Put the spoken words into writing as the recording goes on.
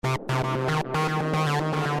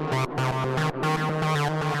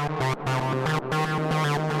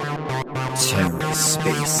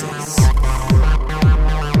TerraSpaces.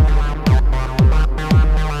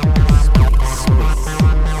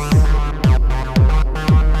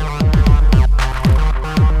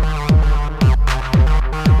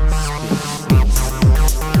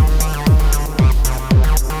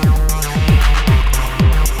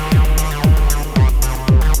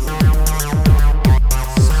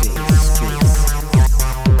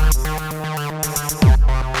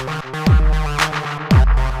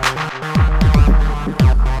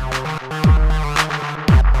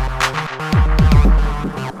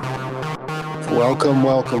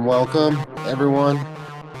 Welcome, everyone.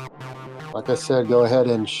 Like I said, go ahead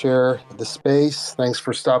and share the space. Thanks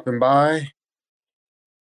for stopping by.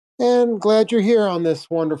 And glad you're here on this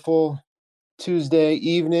wonderful Tuesday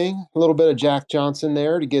evening. A little bit of Jack Johnson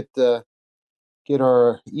there to get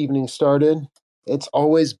our evening started. It's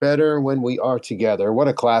always better when we are together. What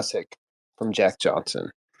a classic from Jack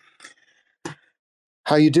Johnson.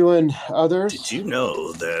 How you doing, others? Did you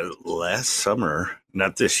know that last summer,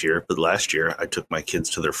 not this year, but last year, I took my kids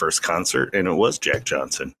to their first concert, and it was Jack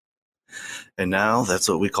Johnson. And now that's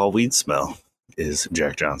what we call weed smell, is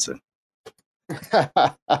Jack Johnson.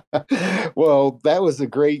 Well, that was a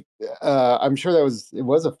great, I'm sure it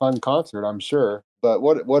was a fun concert, I'm sure. But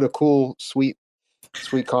what a cool, sweet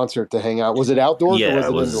concert to hang out. Was it outdoors or was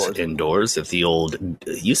it was indoors? Indoors at the old,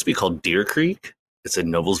 it used to be called Deer Creek. It's in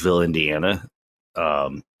Noblesville, Indiana. I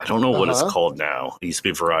don't know what it's called now. It used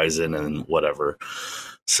to be Verizon and whatever.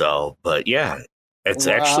 So, but yeah, it's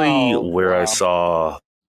actually where I saw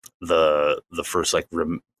the first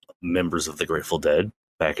members of the Grateful Dead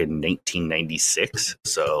back in 1996.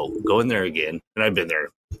 So going there again, and I've been there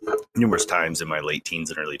numerous times in my late teens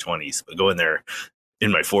and early 20s, but going there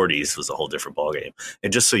in my 40s was a whole different ballgame.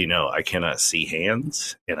 And just so you know, I cannot see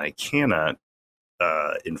hands and I cannot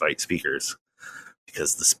invite speakers,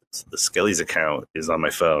 because the Skelly's account is on my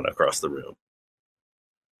phone across the room.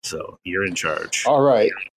 So you're in charge. All right.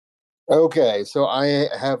 Okay. So I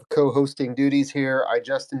have co-hosting duties here. I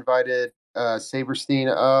just invited Saberstein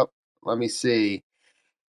up. Let me see.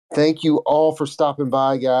 Thank you all for stopping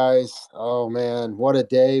by, guys. Oh, man. What a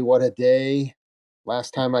day. What a day.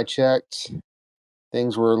 Last time I checked,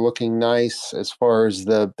 things were looking nice as far as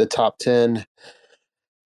the top 10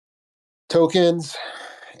 tokens.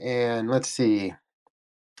 And let's see.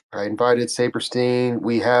 I invited Saberstein.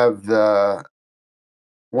 We have the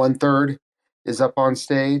 1/3 is up on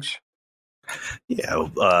stage. Yeah,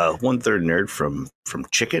 1/3 Nerd from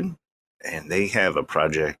Chicken, and they have a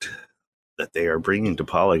project that they are bringing to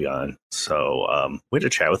Polygon. So we had a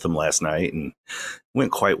chat with them last night and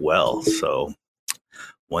went quite well. So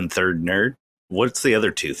 1/3 Nerd. What's the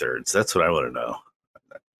other 2/3? That's what I want to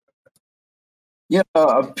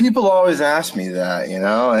know. People always ask me that,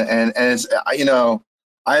 and it's,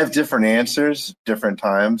 I have different answers, different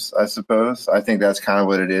times, I suppose. I think that's kind of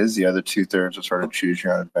what it is. The other 2/3 are sort of choose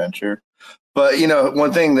your own adventure. But,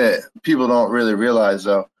 one thing that people don't really realize,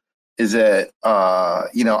 though, is that,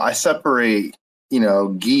 I separate,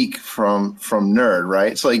 geek from nerd,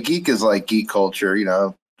 right? So, geek is geek culture,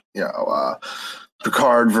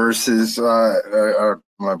 Picard versus,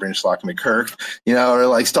 my brain's locking me, Kirk,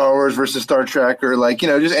 or Star Wars versus Star Trek, or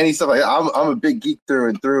just any stuff like that. I'm a big geek through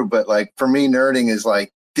and through, but for me, nerding is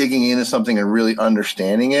digging into something and really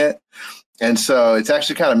understanding it. And so it's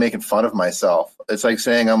actually kind of making fun of myself. It's like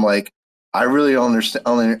saying I really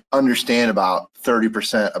only understand about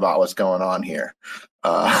 30% about what's going on here.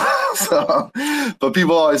 But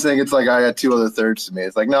people always think it's I got 2 other thirds to me.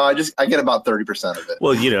 It's no, I get about 30% of it.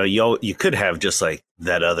 Well, you could have just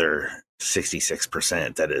that other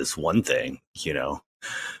 66% that is one thing,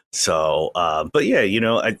 So, but yeah,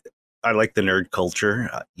 I like the nerd culture.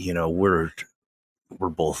 We're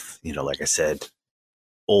both, like I said,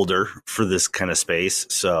 older for this kind of space.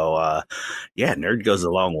 So, yeah, nerd goes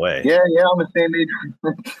a long way. Yeah, I'm the same age.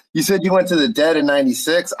 You said you went to the Dead in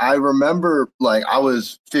 96. I remember I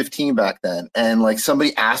was 15 back then, and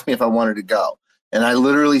somebody asked me if I wanted to go. And I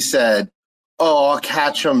literally said, "Oh, I'll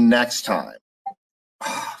catch them next time."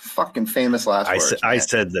 Fucking famous last words. I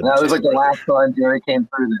said that. That was the last time Jerry came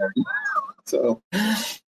through there. So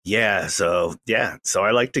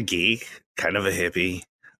I like to geek, kind of a hippie,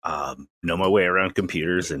 know my way around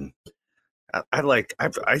computers, and I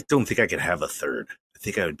don't think I could have a third. I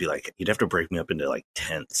think I would be you'd have to break me up into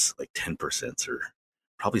tenths, 10%, or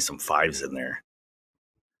probably some 5s in there.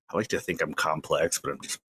 I like to think I'm complex, but I'm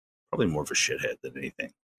just probably more of a shithead than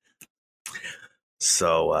anything.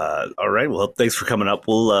 So, all right. Well, thanks for coming up.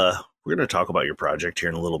 We're going to talk about your project here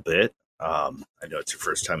in a little bit. I know it's your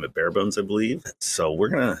first time at Bare Bones, I believe. So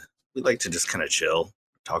we'd like to just kind of chill,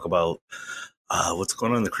 talk about what's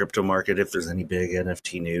going on in the crypto market, if there's any big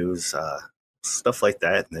NFT news, stuff like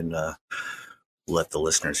that, and then let the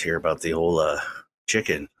listeners hear about the whole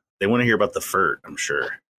chicken. They want to hear about the FERT, I'm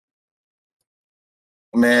sure.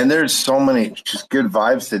 Man, there's so many just good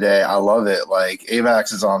vibes today. I love it. Like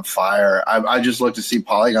AVAX is on fire. I just looked to see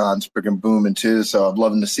Polygon's freaking booming too. So I'm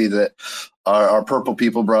loving to see that our Purple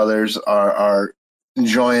People brothers are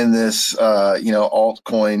enjoying this,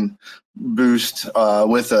 altcoin boost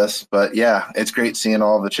with us. But yeah, it's great seeing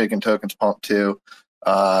all the chicken tokens pump too.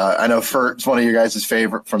 I know FERT's one of your guys'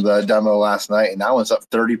 favorite from the demo last night, and that one's up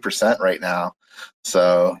 30% right now.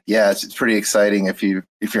 So yeah, it's pretty exciting if you're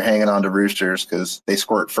hanging on to roosters because they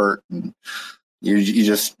squirt FERT, and your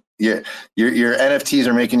NFTs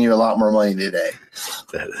are making you a lot more money today.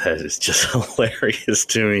 That is just hilarious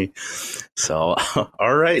to me. So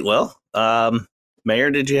all right, well,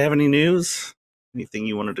 Mayor, did you have any news? Anything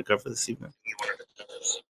you wanted to cover this evening?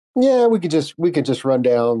 Yeah, we could just run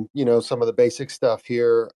down, some of the basic stuff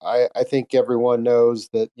here. I think everyone knows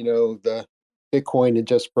that, the Bitcoin had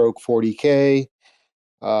just broke 40K,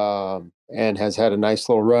 and has had a nice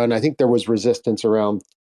little run. I think there was resistance around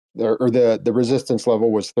there, or the resistance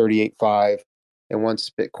level was 38.5. And once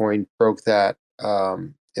Bitcoin broke that,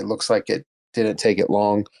 it looks like it didn't take it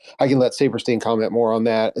long. I can let Saberstein comment more on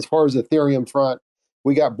that. As far as the Ethereum front,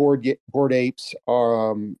 we got Bored Apes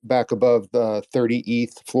back above the 30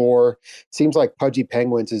 ETH floor. Seems like Pudgy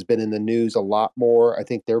Penguins has been in the news a lot more. I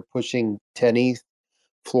think they're pushing 10 ETH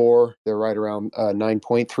floor. They're right around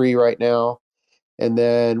 9.3 right now. And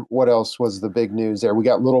then what else was the big news there? We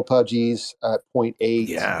got Little Pudgies at 0.8.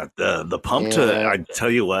 Yeah, the pump to, I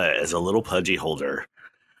tell you what, as a Little Pudgy holder,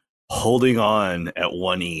 holding on at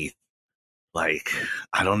 1 ETH, like,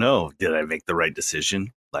 I don't know, did I make the right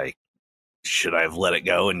decision? Like, should I have let it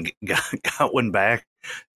go and got one back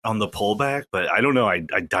on the pullback? But I don't know. I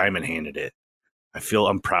diamond handed it.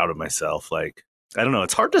 I'm proud of myself. Like, I don't know.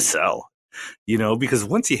 It's hard to sell, because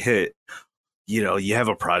once you hit, you have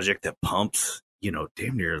a project that pumps,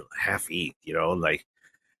 damn near half ETH, like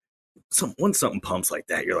once something pumps like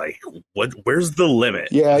that, you're like, where's the limit?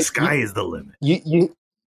 Yeah, the sky is the limit.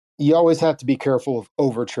 You always have to be careful of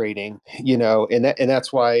over trading, and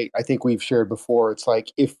that's why I think we've shared before. It's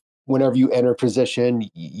like whenever you enter position,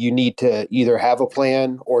 you need to either have a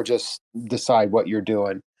plan or just decide what you're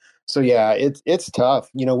doing. So yeah, it's tough.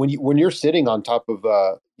 When you're sitting on top of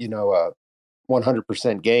a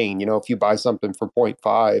 100% gain, if you buy something for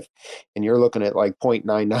 0.5 and you're looking at like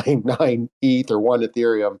 0.999 ETH or 1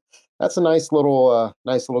 Ethereum, that's a nice little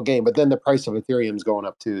gain. But then the price of Ethereum is going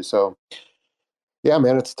up too. So yeah,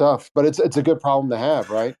 man, it's tough, but it's a good problem to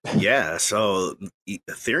have, right? Yeah. So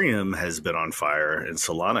Ethereum has been on fire and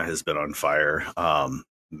Solana has been on fire.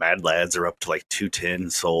 Mad Lads are up to like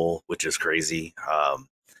 210 Sol, which is crazy.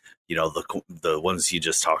 The ones you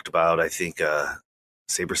just talked about, I think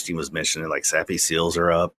Saberstein was mentioning, like Sappy Seals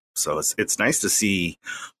are up. So it's nice to see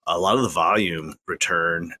a lot of the volume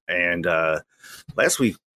return. And last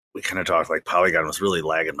week we kind of talked like Polygon was really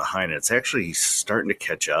lagging behind. It's actually starting to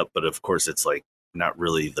catch up, but of course it's like not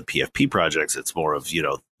really the PFP projects. It's more of,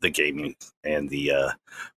 the gaming and the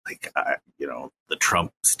the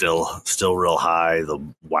Trump still real high, the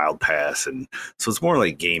Wild Pass. And so it's more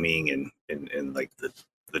like gaming and like the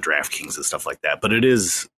DraftKings and stuff like that. But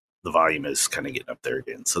the volume is kind of getting up there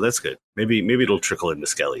again. So that's good. Maybe it'll trickle into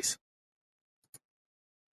Skellies.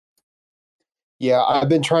 Yeah, I've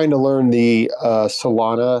been trying to learn the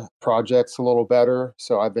Solana projects a little better.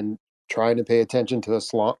 So I've been trying to pay attention to the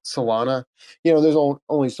Solana. There's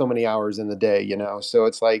only so many hours in the day, so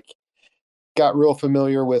it's like got real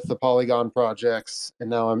familiar with the Polygon projects, and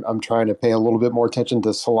now I'm trying to pay a little bit more attention to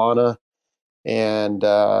Solana. And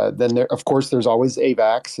then of course there's always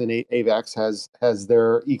AVAX, and AVAX has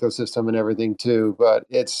their ecosystem and everything too. But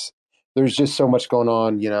there's just so much going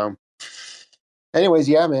on. Anyways,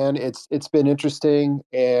 yeah, man, it's been interesting,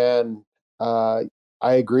 and I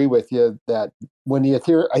agree with you that when the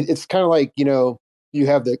Ethereum, it's kind of like you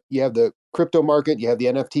have the crypto market, you have the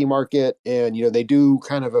NFT market, and they do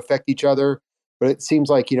kind of affect each other. But it seems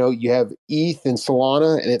like you have ETH and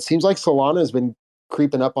Solana, and it seems like Solana has been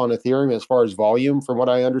creeping up on Ethereum as far as volume, from what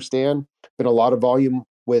I understand. Been a lot of volume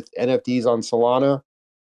with NFTs on Solana.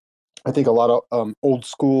 I think a lot of old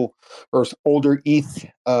school or older ETH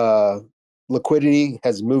liquidity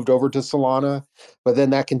has moved over to Solana, but then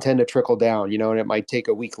that can tend to trickle down, and it might take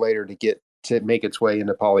a week later to make its way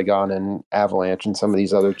into Polygon and Avalanche and some of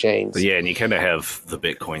these other chains. But yeah, and you kind of have the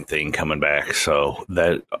Bitcoin thing coming back, so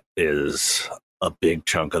that is a big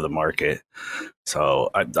chunk of the market. So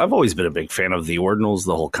I've always been a big fan of the ordinals,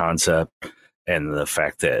 the whole concept, and the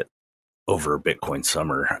fact that over Bitcoin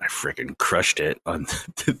summer, I freaking crushed it on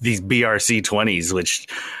these BRC20s, which,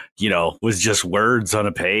 was just words on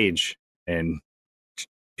a page, and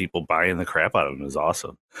people buying the crap out of them is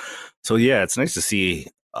awesome. So yeah, it's nice to see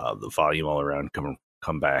the volume all around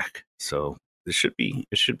come back. So it should be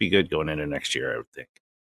good going into next year, I would think.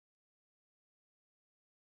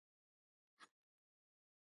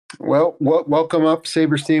 Well, welcome up,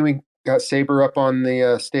 Saberstein. We got Saber up on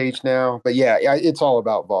the stage now. But yeah, it's all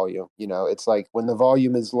about volume. It's like when the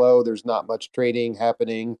volume is low, there's not much trading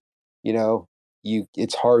happening.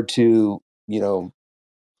 It's hard to,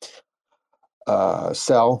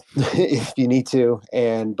 sell if you need to.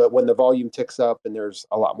 But when the volume ticks up and there's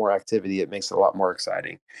a lot more activity, it makes it a lot more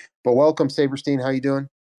exciting. But welcome, Saberstein. How you doing?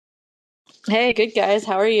 Hey, good guys.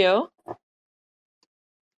 How are you?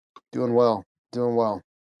 Doing well. Doing well.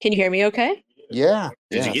 Can you hear me okay? Yeah.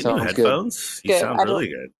 Did you get new headphones? You sound really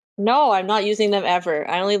good. No, I'm not using them ever.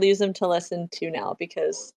 I only use them to listen to now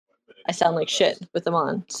because I sound like shit with them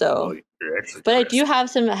on. So, but I do have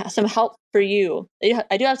some help for you.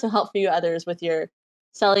 I do have some help for you others with your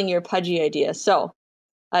selling your Pudgy idea. So,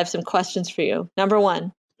 I have some questions for you. Number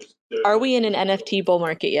one, are we in an NFT bull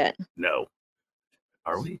market yet? No.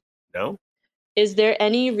 Are we? No. Is there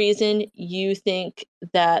any reason you think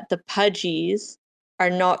that the Pudgies are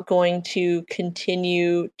not going to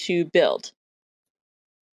continue to build?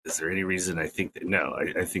 Is there any reason I think that? No,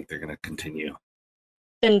 I think they're going to continue.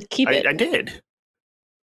 Then keep it. I did.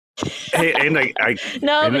 Hey, and I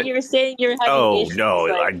no, and but you were saying you're having issues. No,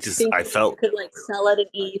 like, I felt you could like sell at an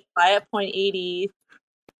ETH, buy at 0.80,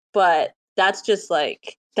 but that's just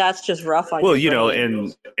rough on you. Well,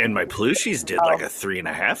 and my plushies did like a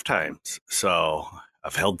 3.5 times, so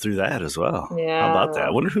I've held through that as well. Yeah. How about that?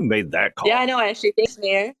 I wonder who made that call. Yeah, I know. Actually, thanks,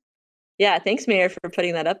 Mayor. Yeah, thanks, Mayor, for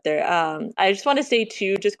putting that up there. I just want to say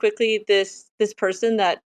too, just quickly, this person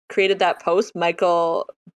that created that post, Michael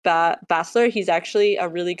Bassler, he's actually a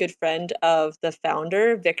really good friend of the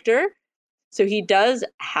founder, Victor. So he does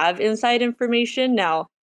have inside information. Now,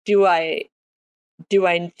 do I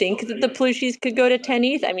think that the plushies could go to 10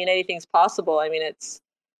 ETH? I mean, anything's possible. I mean,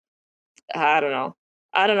 I don't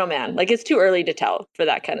know, man. Like, it's too early to tell for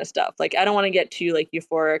that kind of stuff. Like, I don't want to get too like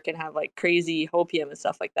euphoric and have like crazy hopium and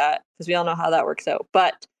stuff like that, because we all know how that works out.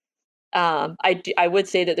 But I would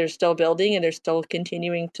say that they're still building and they're still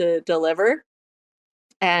continuing to deliver,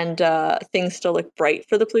 and things still look bright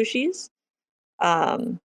for the plushies.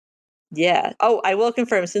 Yeah. Oh, I will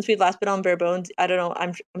confirm, since we've last been on Bare Bones, I don't know,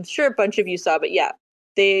 I'm sure a bunch of you saw, but yeah,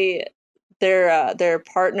 their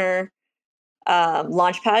partner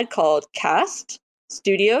launchpad called Cast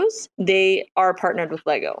Studios, they are partnered with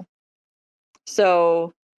Lego.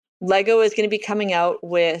 So Lego is going to be coming out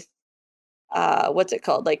with what's it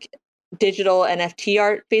called? Like digital NFT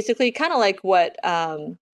art, basically, kind of like what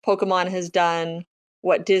Pokemon has done,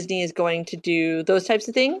 what Disney is going to do, those types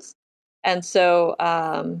of things. And so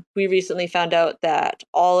we recently found out that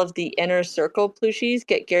all of the Inner Circle plushies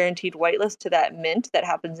get guaranteed whitelist to that mint that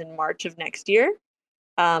happens in March of next year.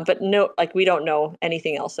 But no, like, we don't know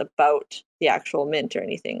anything else about the actual mint or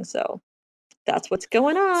anything. So that's what's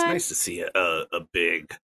going on. It's nice to see a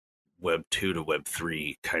big Web 2 to Web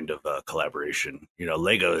 3 kind of collaboration.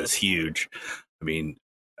 Lego is huge. I mean,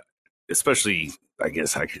 especially, I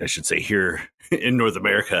guess I should say, here in North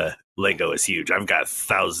America, Lego is huge. I've got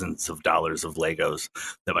thousands of dollars of Legos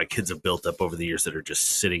that my kids have built up over the years that are just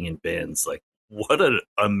sitting in bins. Like, what an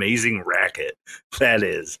amazing racket that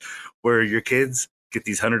is, where your kids get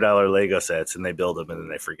these $100 Lego sets and they build them and then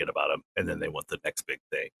they forget about them and then they want the next big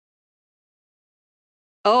thing.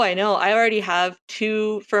 Oh, I know. I already have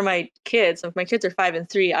 2 for my kids. If my kids are 5 and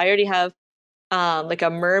 3, I already have like a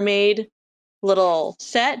mermaid little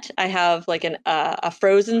set. I have like a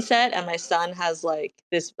Frozen set, and my son has like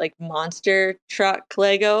this like monster truck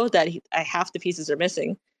Lego that half the pieces are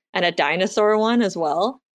missing, and a dinosaur one as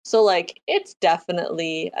well. So like, it's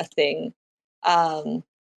definitely a thing.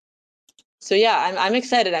 So yeah, I'm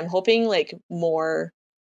excited. I'm hoping like more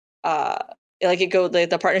like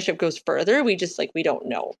the partnership goes further. We just we don't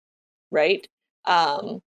know, right?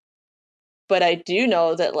 But I do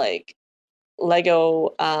know that like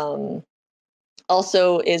Lego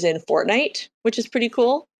also is in Fortnite, which is pretty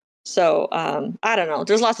cool. So I don't know.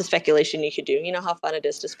 There's lots of speculation you could do. You know how fun it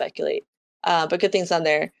is to speculate. But good things on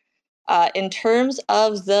there. In terms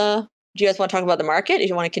of do you guys want to talk about the market? Or do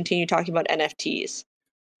you want to continue talking about NFTs?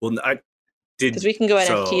 Well, I did, because we can go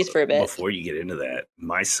NFTs for a bit. Before you get into that,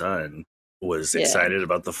 my son was excited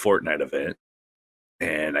about the Fortnite event,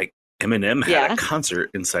 and Eminem had a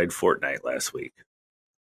concert inside Fortnite last week.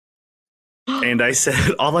 And I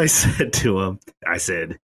said, all I said to him, I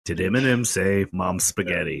said, did Eminem say Mom's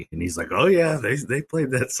Spaghetti? And he's like, oh yeah, they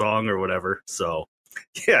played that song or whatever. So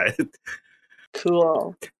yeah.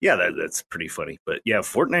 Cool. Yeah, that's pretty funny. But yeah,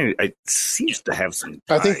 Fortnite seems to have some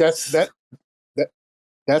ties. I think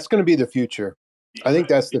that's going to be the future. I think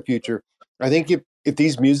that's the future. I think if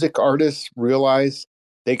these music artists realize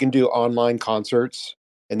they can do online concerts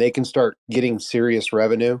and they can start getting serious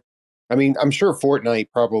revenue. I mean, I'm sure Fortnite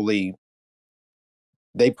probably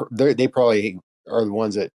they probably are the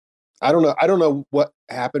ones that I don't know what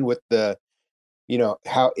happened with the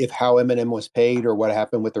how Eminem was paid or what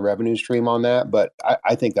happened with the revenue stream on that, but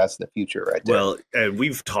I think that's the future right there. Well,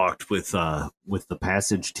 we've talked with the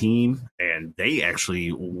Passage team, and they actually,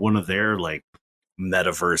 one of their like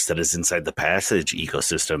metaverse that is inside the Passage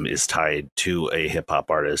ecosystem is tied to a hip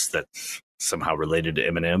hop artist that's somehow related to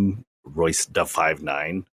Eminem, Royce da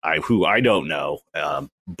 5'9", who I don't know,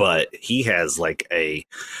 but he has like a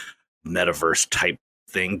metaverse type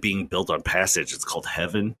thing being built on Passage. It's called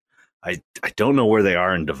Heaven. I don't know where they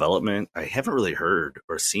are in development. I haven't really heard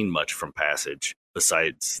or seen much from Passage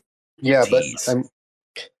besides tease.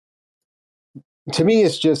 But to me,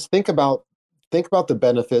 it's just think about the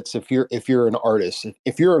benefits if you're an artist.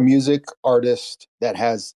 If you're a music artist that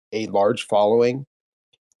has a large following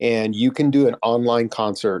and you can do an online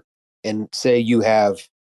concert and say you have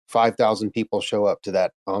 5,000 people show up to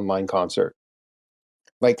that online concert.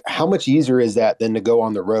 Like, how much easier is that than to go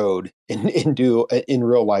on the road and do an in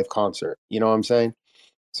real life concert? You know what I'm saying?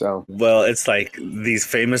 So, well, it's like these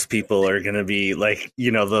famous people are going to be like,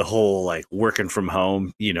 the whole like working from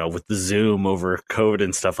home, with the Zoom over COVID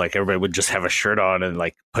and stuff, like everybody would just have a shirt on and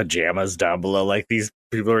like pajamas down below. Like these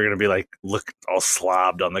people are going to be like, look all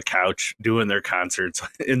slobbed on the couch doing their concerts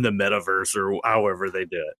in the metaverse or however they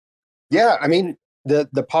do it. Yeah. I mean, the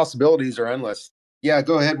possibilities are endless. Yeah.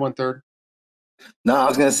 Go ahead. 1/3. No, I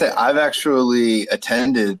was going to say, I've actually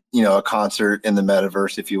attended, a concert in the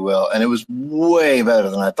metaverse, if you will, and it was way better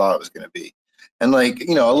than I thought it was going to be. And like, a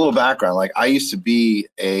little background, like I used to be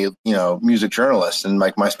a, music journalist, and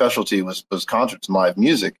like my specialty was concerts and live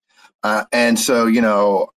music. And so,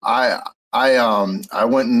 I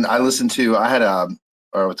went and I listened to, I had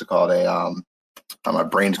what's it called? My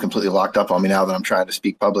brain's completely locked up on me now that I'm trying to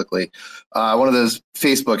speak publicly. One of those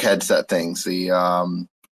Facebook headset things, the,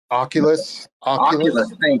 Oculus.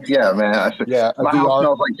 Thanks. Yeah, man. My house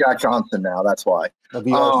smells like Jack Johnson now. That's why. A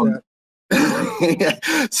VR yeah.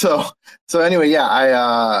 So anyway, yeah.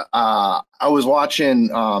 I was watching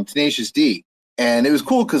Tenacious D, and it was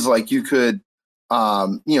cool because like you could,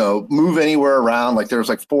 move anywhere around. Like there was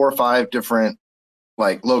like 4 or 5 different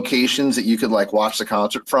like locations that you could like watch the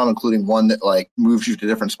concert from, including one that like moves you to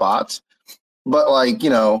different spots. But like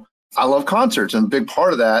I love concerts, and a big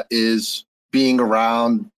part of that is being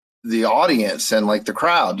around the audience and like the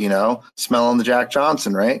crowd, smelling the Jack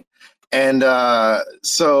Johnson, right? And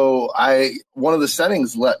so one of the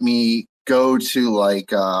settings let me go to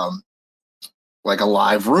like a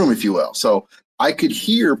live room, if you will. So I could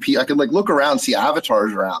hear I could like look around, see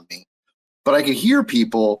avatars around me, but I could hear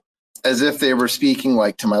people as if they were speaking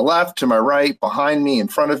like to my left, to my right, behind me, in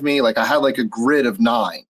front of me. Like I had like a grid of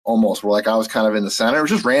 9 almost, where like I was kind of in the center. It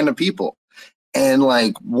was just random people. And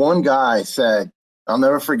like one guy said, I'll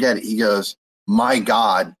never forget it. He goes, "My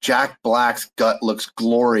God, Jack Black's gut looks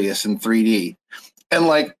glorious in 3D." And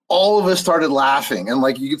like all of us started laughing. And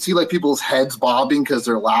like you could see like people's heads bobbing because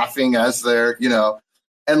they're laughing as they're,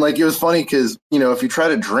 and like it was funny because, if you try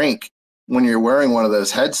to drink when you're wearing one of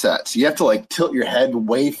those headsets, you have to like tilt your head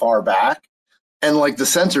way far back. And like the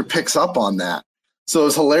sensor picks up on that. So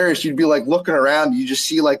it's hilarious. You'd be like looking around, you just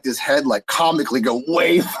see like this head like comically go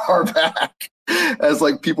way far back as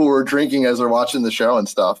like people were drinking as they're watching the show and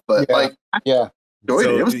stuff. But it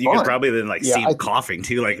was you fun. could probably then like see them coughing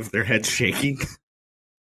too, like if their head's shaking.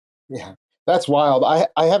 Yeah, that's wild.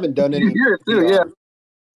 I haven't done any.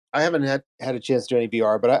 I haven't had a chance to do any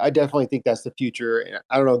VR, but I definitely think that's the future.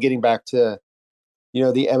 I don't know. Getting back to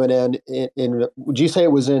the Eminem in would you say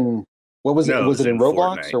it was in what was it? Was it in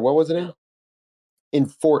Roblox Fortnite. Or what was it in? In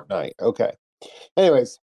Fortnite. Okay.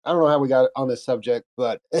 Anyways, I don't know how we got on this subject,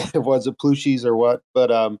 but was it plushies or what?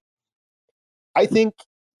 But I think,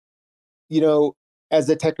 as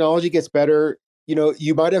the technology gets better,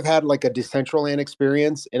 you might have had like a Decentraland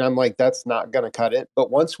experience, and I'm like, that's not going to cut it.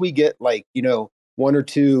 But once we get like, 1 or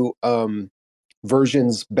 2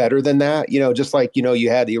 versions better than that, just like, you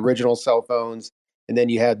had the original cell phones, and then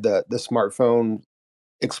you had the smartphone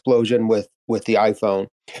explosion with the iPhone.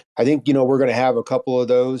 I think, we're going to have a couple of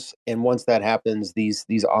those. And once that happens,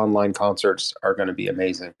 these online concerts are going to be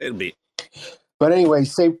amazing. It'll be. But anyway,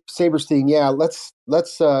 Saberstein, yeah, let's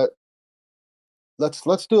do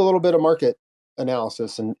a little bit of market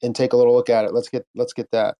analysis and take a little look at it. Let's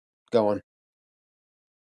get that going.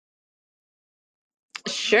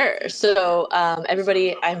 Sure. So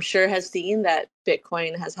everybody, I'm sure, has seen that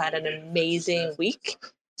Bitcoin has had an amazing week.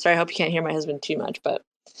 Sorry, I hope you can't hear my husband too much, but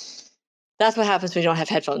that's what happens when you don't have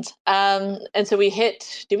headphones. And so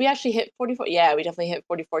did we actually hit 44? Yeah, we definitely hit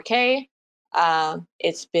 44K.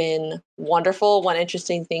 It's been wonderful. One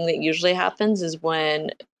interesting thing that usually happens is when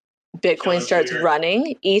Bitcoin starts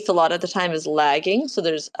running, ETH a lot of the time is lagging. So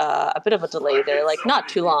there's a bit of a delay there, like not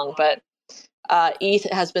too long, but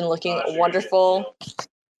ETH has been looking wonderful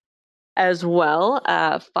as well.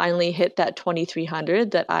 Finally hit that 2,300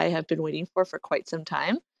 that I have been waiting for quite some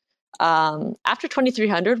time. After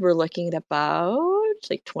 2,300, we're looking at about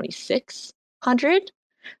like 2,600.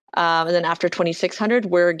 And then after 2,600,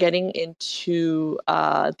 we're getting into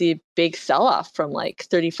the big sell-off from like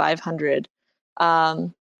 3,500.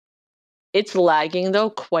 It's lagging though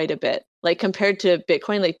quite a bit. Like compared to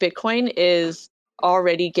Bitcoin, like Bitcoin is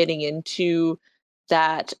already getting into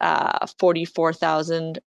that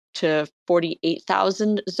 44,000 to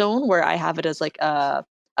 48,000 zone where I have it as like a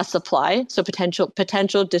supply, so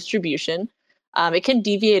potential distribution. It can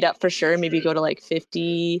deviate up for sure, maybe go to like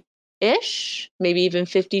 50-ish, maybe even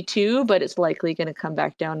 52, but it's likely going to come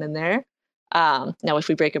back down in there. Now, if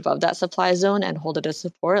we break above that supply zone and hold it as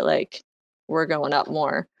support, like we're going up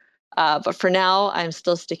more. But for now, I'm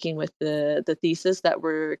still sticking with the thesis that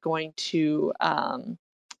we're going to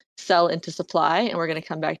sell into supply, and we're going to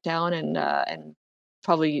come back down and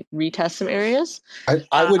probably retest some areas.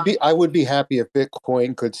 I would be happy if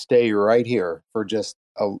Bitcoin could stay right here for just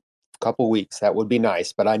a couple weeks. That would be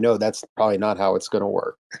nice, but I know that's probably not how it's going to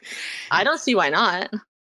work. I don't see why not.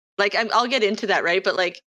 Like I'll get into that, right? But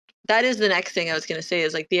like that is the next thing I was going to say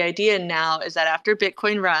is like the idea now is that after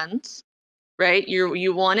Bitcoin runs, right,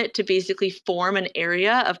 you want it to basically form an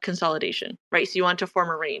area of consolidation, right? So you want to form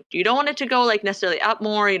a range. You don't want it to go like necessarily up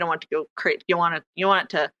more. You don't want to go crazy. You want it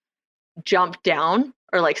to jump down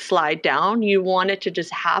or like slide down. You want it to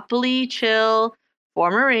just happily chill,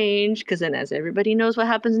 form a range, because then as everybody knows what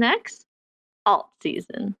happens next, alt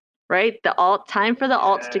season, right? The alt time for the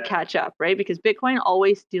alts to catch up, right? Because Bitcoin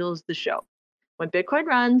always steals the show. When Bitcoin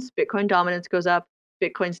runs, Bitcoin dominance goes up,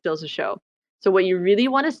 Bitcoin steals the show. So what you really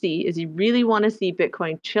want to see is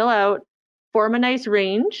Bitcoin chill out, form a nice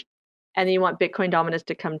range, and then you want Bitcoin dominance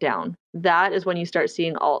to come down. That is when you start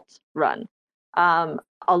seeing alts run.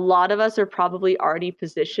 A lot of us are probably already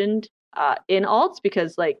positioned in alts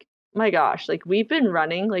because, like, my gosh, like we've been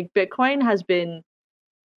running, like Bitcoin has been,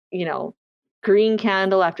 green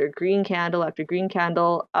candle after green candle after green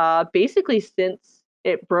candle, basically since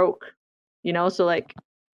it broke, so like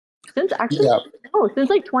since actually, since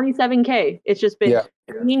like 27K, it's just been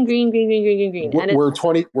green, green, green, green, green, green, green. And we're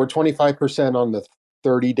 25% on the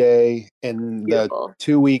 30-day, and beautiful. The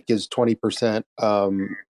 2-week is 20%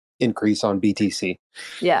 increase on BTC.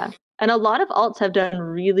 Yeah. And a lot of alts have done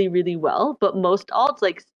really, really well, but most alts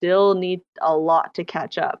like still need a lot to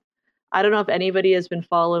catch up. I don't know if anybody has been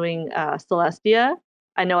following Celestia.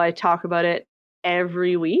 I know I talk about it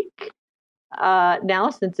every week. Now,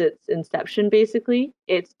 since its inception, basically,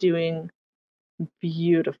 it's doing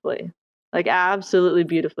beautifully, like absolutely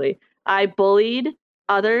beautifully. I bullied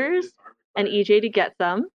others and EJ to get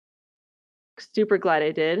some. Super glad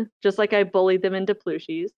I did, just like I bullied them into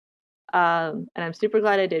plushies. And I'm super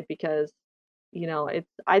glad I did because,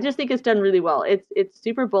 I just think it's done really well. It's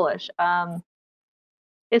super bullish.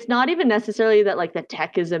 It's not even necessarily that like the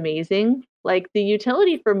tech is amazing. Like the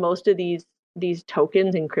utility for most of these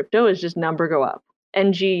tokens in crypto is just number go up.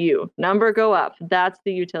 NGU, number go up. That's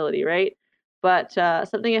the utility, right? But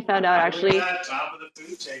something I found out actually. Top of the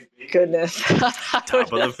food chain. Goodness. Top of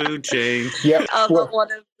the food chain. Yeah.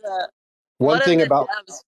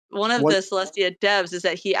 One of the Celestia devs is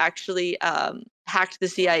that he actually hacked the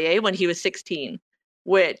CIA when he was 16,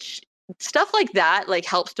 which stuff like that like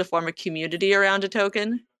helps to form a community around a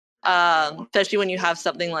token, especially when you have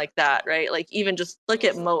something like that, right? Like even just look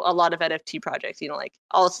at a lot of NFT projects, like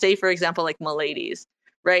I'll say, for example, like Milady's,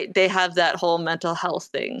 right? They have that whole mental health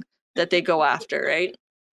thing that they go after, right?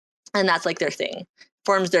 And that's like their thing,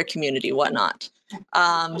 forms their community, whatnot.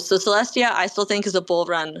 So Celestia, I still think is a bull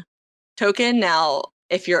run token. Now,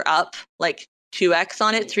 if you're up like 2x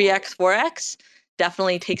on it, 3x, 4x,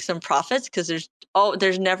 definitely take some profits because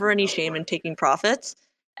there's never any shame in taking profits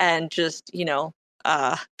and just,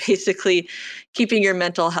 basically keeping your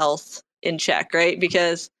mental health in check, right?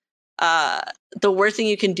 Because the worst thing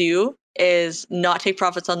you can do is not take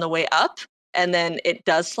profits on the way up, and then it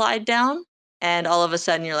does slide down, and all of a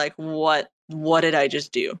sudden you're like, what did I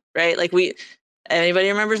just do? Right? Like anybody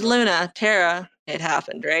remembers Luna, Terra, it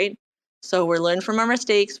happened, right? So we're learning from our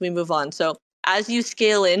mistakes, we move on. So as you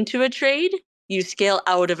scale into a trade, you scale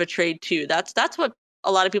out of a trade too. That's what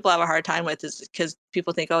a lot of people have a hard time with, is because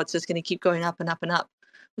people think, oh, it's just going to keep going up and up and up.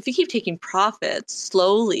 If you keep taking profits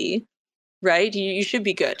slowly, right, you should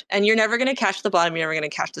be good. And you're never going to catch the bottom, you're never going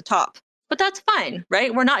to catch the top. But that's fine,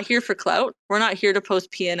 right? We're not here for clout. We're not here to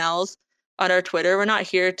post P&Ls on our Twitter. We're not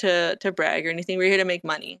here to brag or anything. We're here to make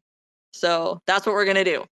money. So that's what we're going to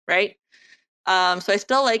do, right? So I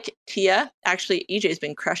still like TIA. Actually, EJ's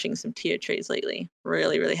been crushing some TIA trades lately.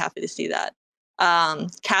 Really, really happy to see that.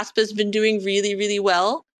 CASP has been doing really, really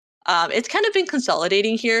well. It's kind of been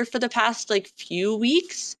consolidating here for the past like few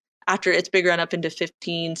weeks after its big run up into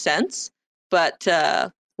 15 cents. But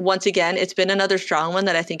once again, it's been another strong one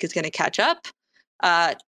that I think is going to catch up.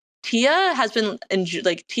 TIA has been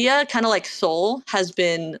like TIA, kind of like Sol, has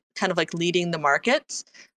been kind of like leading the markets.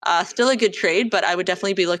 Still a good trade, but I would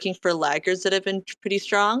definitely be looking for laggards that have been pretty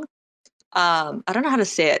strong. I don't know how to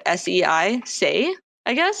say it. SEI,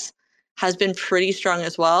 I guess, has been pretty strong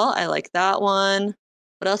as well. I like that one.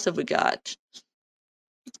 What else have we got?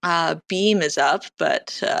 Beam is up,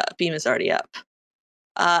 but Beam is already up.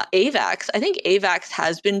 AVAX, I think AVAX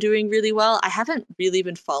has been doing really well. I haven't really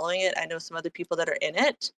been following it. I know some other people that are in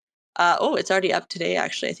it. Oh, it's already up today,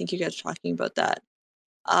 actually. I think you guys are talking about that.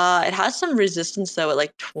 It has some resistance though at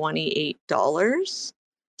like $28.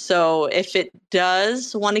 So if it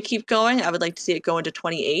does want to keep going, I would like to see it go into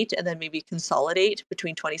 28 and then maybe consolidate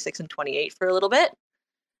between 26 and 28 for a little bit.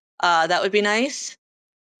 That would be nice.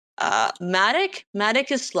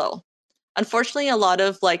 Matic is slow. Unfortunately, a lot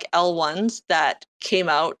of like L1s that came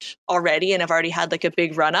out already and have already had like a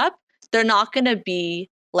big run up, they're not going to be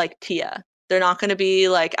like TIA. They're not going to be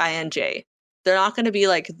like INJ. They're not going to be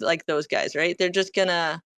like those guys, right? They're going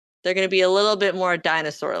to be a little bit more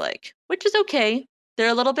dinosaur like, which is okay. They're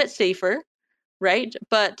a little bit safer, right?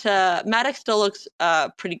 But Matic still looks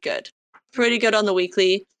pretty good. Pretty good on the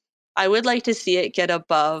weekly. I would like to see it get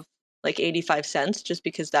above like 85 cents just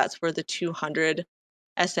because that's where the 200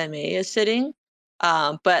 SMA is sitting.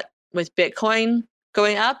 But with Bitcoin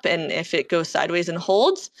going up, and if it goes sideways and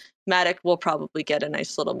holds, Matic will probably get a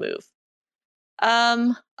nice little move.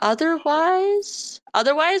 Otherwise,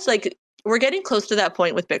 like we're getting close to that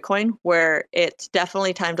point with Bitcoin where it's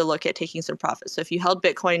definitely time to look at taking some profits. So if you held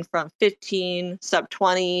Bitcoin from 15, sub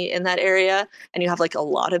 20 in that area, and you have like a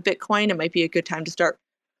lot of Bitcoin, it might be a good time to start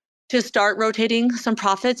rotating some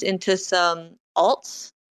profits into some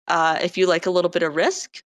alts if you like a little bit of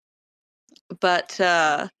risk. But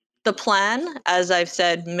the plan, as I've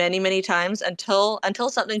said many, many times, until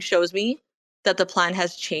something shows me that the plan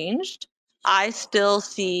has changed, I still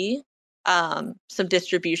see some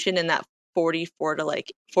distribution in that 44 to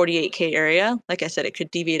like 48K area. Like I said, it could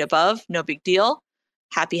deviate above, no big deal.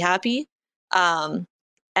 Happy. And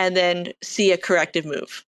then see a corrective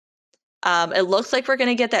move. It looks like we're going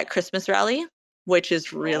to get that Christmas rally, which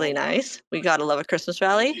is really nice. We got to love a Christmas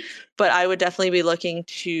rally. But I would definitely be looking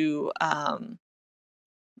to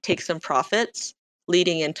take some profits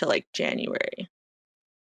leading into like January.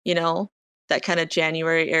 You know, that kind of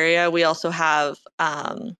January area. We also have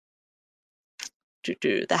the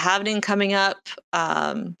halving coming up,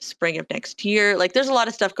 spring of next year. Like there's a lot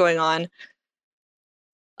of stuff going on.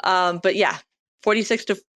 But yeah,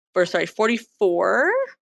 44.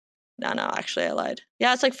 No, actually I lied.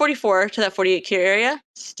 Yeah, it's like 44 to that 48K area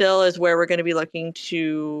still is where we're going to be looking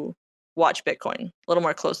to watch Bitcoin a little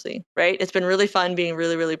more closely, right? It's been really fun being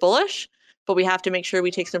really, really bullish, but we have to make sure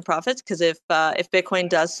we take some profits because if Bitcoin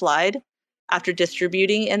does slide after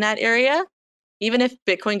distributing in that area, even if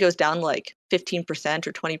Bitcoin goes down like 15%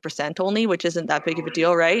 or 20% only, which isn't that big of a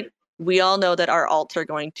deal, right? We all know that our alts are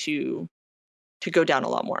going to go down a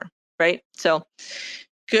lot more, right? So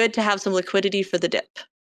good to have some liquidity for the dip.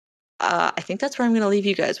 I think that's where I'm going to leave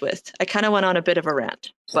you guys with. I kind of went on a bit of a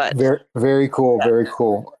rant, but very, very cool. Yeah. Very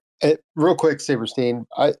cool. Real quick, Saberstein,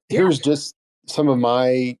 here's just some of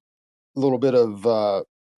my little bit of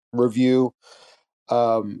review.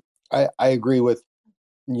 I agree with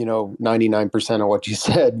 99% of what you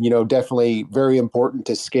said. Definitely very important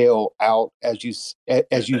to scale out as you've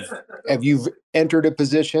entered a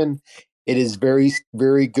position. It is very,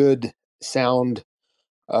 very good, sound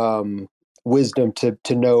wisdom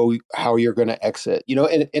to know how you're going to exit.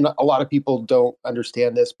 And a lot of people don't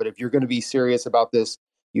understand this, but if you're going to be serious about this,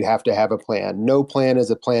 you have to have a plan. No plan is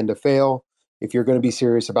a plan to fail. If you're going to be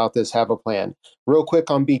serious about this, have a plan. Real quick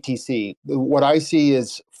on BTC, what I see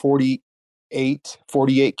is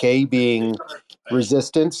 48K being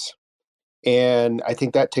resistance. And I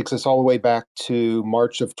think that takes us all the way back to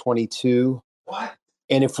March of 22. What?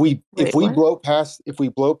 And if we What? blow past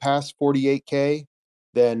 48K,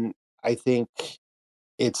 then I think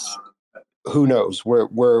it's, who knows,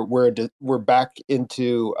 we're back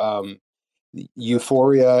into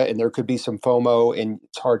euphoria, and there could be some FOMO, and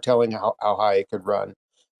it's hard telling how high it could run.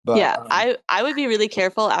 But Yeah, I would be really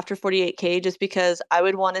careful after 48K just because I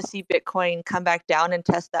would want to see Bitcoin come back down and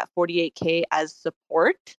test that 48K as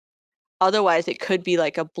support. Otherwise, it could be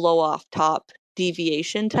like a blow off top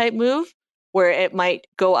deviation type move where it might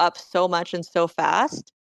go up so much and so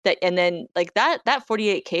fast that, and then like that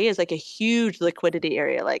 48K is like a huge liquidity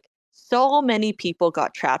area. Like so many people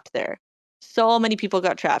got trapped there. So many people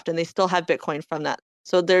got trapped and they still have Bitcoin from that.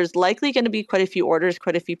 So there's likely going to be quite a few orders,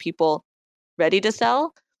 quite a few people ready to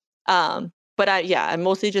sell. But I'm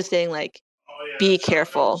mostly just saying like be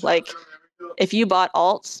careful. Like if you bought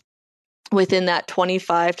alts within that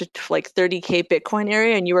 25 to like 30K Bitcoin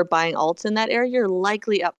area and you were buying alts in that area, you're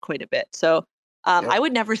likely up quite a bit. So I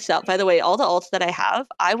would never sell, by the way, all the alts that I have,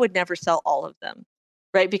 I would never sell all of them,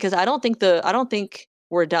 right? Because I don't think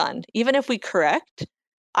we're done. Even if we correct,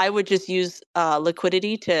 I would just use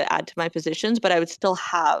liquidity to add to my positions, but I would still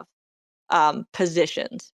have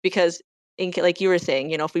positions because like you were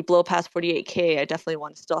saying, if we blow past 48K, I definitely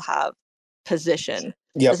want to still have position.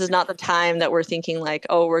 Yep. This is not the time that we're thinking like,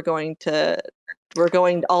 oh, we're going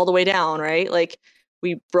all the way down, right? Like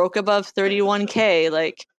we broke above 31K,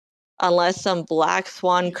 like unless some black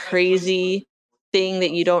swan crazy thing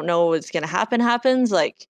that you don't know is going to happens,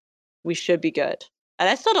 like we should be good. And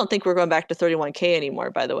I still don't think we're going back to 31K anymore,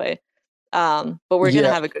 by the way. But we're going to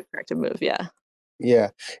Yeah. have a good corrective move. Yeah. Yeah.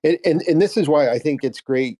 And this is why I think it's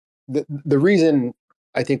great. The reason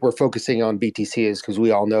I think we're focusing on BTC is because we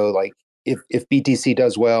all know, like, if BTC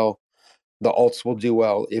does well, the alts will do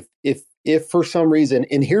well. If for some reason,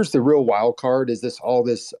 and here's the real wild card, is this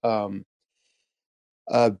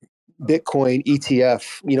Bitcoin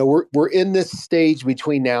ETF. We're in this stage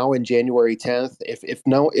between now and January 10th.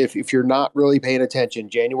 If you're not really paying attention,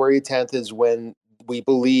 January 10th is when we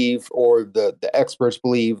believe, or the experts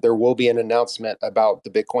believe, there will be an announcement about the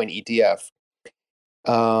Bitcoin ETF.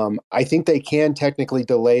 I think they can technically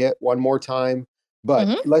delay it one more time, but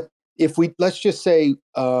let's just say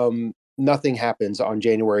nothing happens on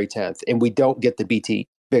January 10th and we don't get the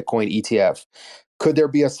Bitcoin ETF. Could there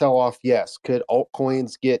be a sell-off? Yes. Could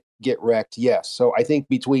altcoins get wrecked? Yes. So I think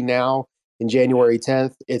between now and January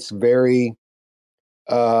 10th, it's very,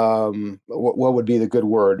 what would be the good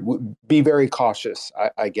word? Be very cautious,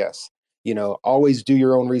 I guess. Always do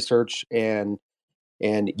your own research, and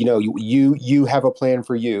you have a plan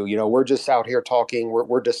for you. We're just out here talking.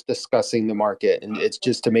 We're just discussing the market, and it's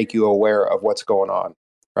just to make you aware of what's going on,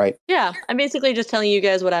 right? Yeah, I'm basically just telling you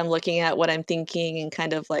guys what I'm looking at, what I'm thinking, and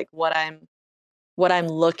kind of like what I'm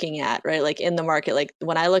looking at, right? Like in the market, like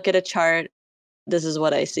when I look at a chart, this is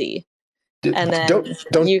what I see. And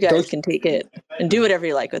then you guys can take it and do whatever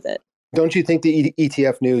you like with it. Don't you think the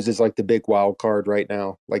ETF news is like the big wild card right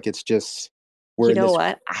now? Like it's just, what?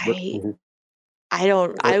 I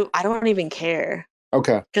don't even care.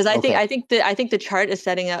 Okay. Because I think the chart is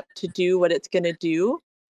setting up to do what it's going to do,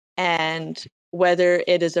 and whether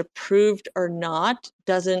it is approved or not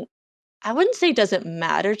I wouldn't say doesn't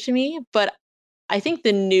matter to me, but I think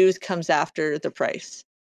the news comes after the price.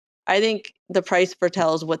 I think the price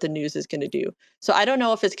foretells what the news is going to do. So I don't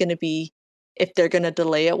know if if they're going to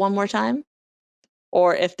delay it one more time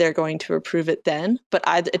or if they're going to approve it then, but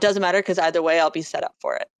it doesn't matter because either way I'll be set up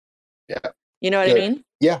for it. Yeah. You know what I mean?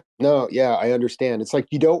 Yeah. No, yeah, I understand. It's like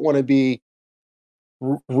you don't want to be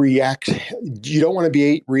reacting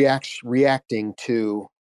to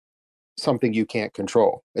something you can't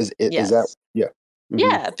control. Is that? Yeah. Mm-hmm.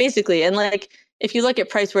 Yeah, basically. And like if you look at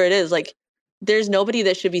price where it is, like there's nobody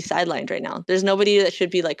that should be sidelined right now. There's nobody that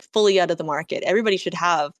should be like fully out of the market. Everybody should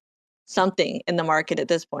have something in the market at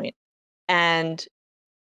this point. And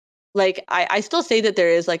like I still say that there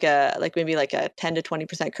is maybe like a 10 to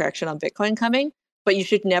 20% correction on Bitcoin coming, but you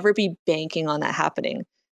should never be banking on that happening.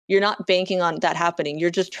 You're not banking on that happening.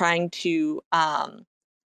 You're just trying to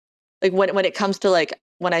like when it comes to like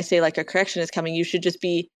when I say like a correction is coming, you should just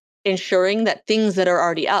be ensuring that things that are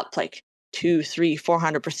already up like 2, 3,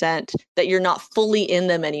 400%, that you're not fully in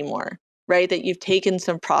them anymore, right? That you've taken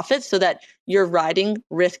some profits so that you're riding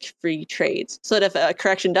risk-free trades. So that if a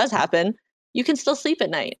correction does happen, you can still sleep at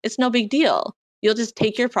night. It's no big deal. You'll just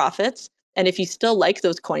take your profits. And if you still like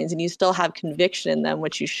those coins and you still have conviction in them,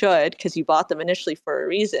 which you should, because you bought them initially for a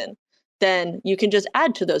reason, then you can just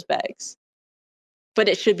add to those bags. But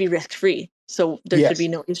it should be risk-free. So there should be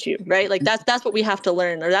no issue, right? Like that's what we have to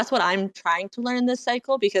learn, or that's what I'm trying to learn this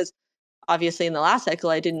cycle, because obviously in the last cycle,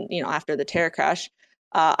 I didn't, after the Terra crash,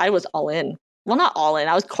 I was all in. Well, not all in.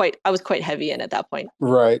 I was quite heavy in at that point.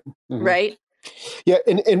 Right. Mm-hmm. Right. Yeah.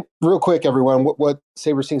 And real quick, everyone, what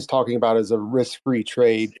Saberstein's talking about is a risk-free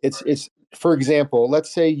trade. It's, for example,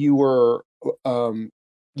 let's say you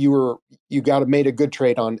made a good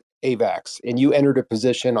trade on AVAX and you entered a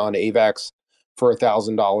position on AVAX for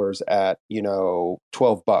 $1,000 at,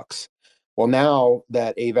 $12. Well, now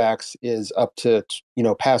that AVAX is up to,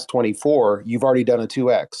 past 24, you've already done a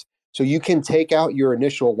 2X. So you can take out your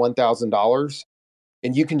initial $1,000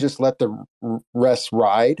 and you can just let the rest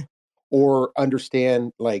ride, or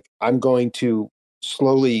understand, like, I'm going to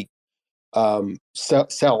slowly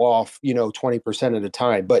sell off, 20% at a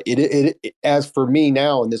time. But it, as for me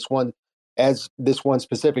now, in this one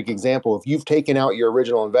specific example, if you've taken out your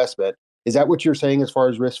original investment, is that what you're saying as far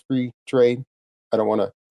as risk-free trade? I don't want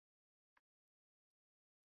to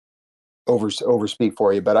overspeak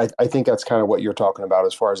for you, but I think that's kind of what you're talking about,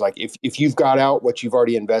 as far as, like, if you've got out what you've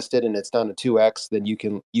already invested and it's done a 2X, then you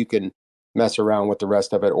can mess around with the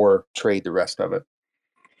rest of it or trade the rest of it.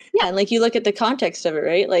 Yeah, and like, you look at the context of it,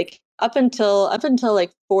 right? Like up until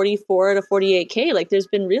like 44 to 48K, like there's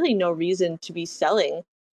been really no reason to be selling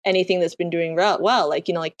anything that's been doing well. Like,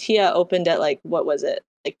 like TIA opened at, like, what was it?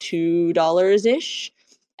 Like $2 ish,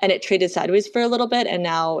 and it traded sideways for a little bit, and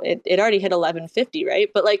now it already hit 1150, right?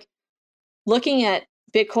 But like, looking at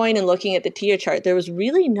Bitcoin and looking at the TIA chart, there was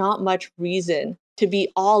really not much reason to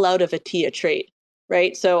be all out of a TIA trade,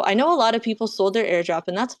 right? So I know a lot of people sold their airdrop,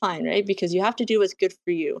 and that's fine, right? Because you have to do what's good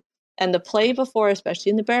for you. And the play before, especially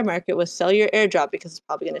in the bear market, was sell your airdrop because it's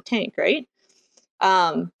probably going to tank, right?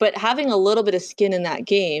 But having a little bit of skin in that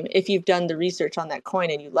game, if you've done the research on that coin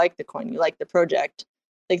and you like the coin, you like the project,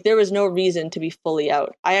 like, there was no reason to be fully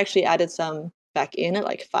out. I actually added some back in at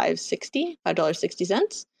like $5.60,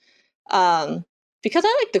 because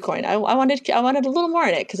I like the coin. I wanted a little more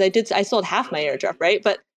in it, because I sold half my airdrop, right?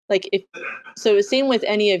 But like, so same with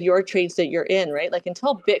any of your trades that you're in, right? Like,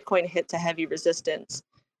 until Bitcoin hits a heavy resistance,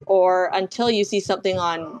 or until you see something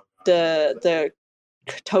on the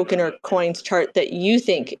token or coins chart that you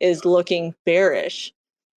think is looking bearish,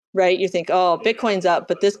 right? You think, oh, Bitcoin's up,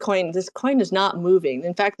 but this coin is not moving.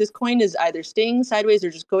 In fact, this coin is either staying sideways or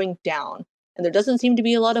just going down. And there doesn't seem to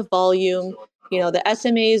be a lot of volume. The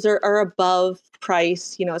SMAs are above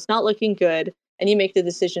price. It's not looking good. And you make the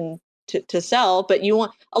decision to sell. But a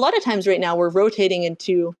lot of times right now, we're rotating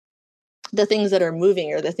into the things that are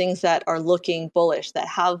moving, or the things that are looking bullish, that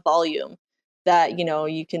have volume, that,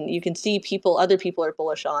 you can see other people are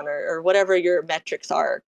bullish on, or whatever your metrics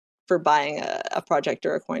are for buying a project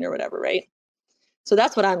or a coin or whatever, right? So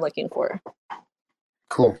that's what I'm looking for.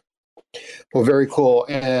 Cool. Well, very cool.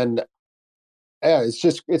 And yeah,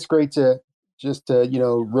 it's great to just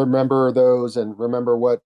remember those, and remember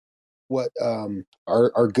what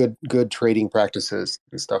are good trading practices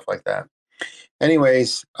and stuff like that.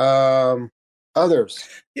 Anyways, others.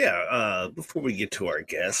 Yeah, before we get to our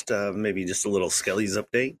guest, maybe just a little Skelly's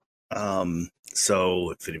update.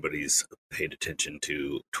 So if anybody's paid attention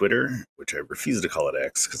to Twitter, which I refuse to call it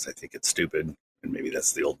X because I think it's stupid, and maybe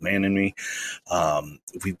that's the old man in me,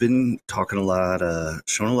 we've been talking a lot,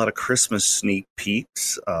 showing a lot of Christmas sneak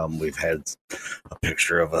peeks. We've had a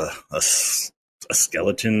picture of a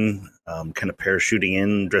skeleton kind of parachuting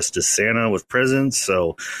in dressed as Santa with presents.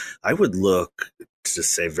 So I would look to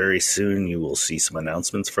say very soon you will see some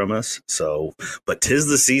announcements from us. So, but 'tis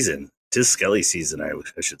the season. 'Tis Skelly season, I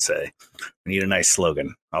should say. We need a nice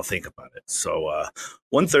slogan. I'll think about it. So,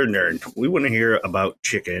 1/3 nerd. We want to hear about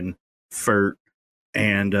chicken, furt,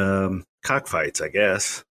 and cockfights, I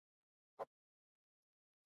guess.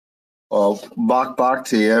 Well, bok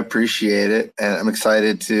to you. I appreciate it, and I'm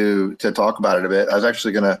excited to talk about it a bit. I was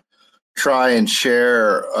actually going to try and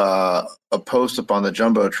share a post up on the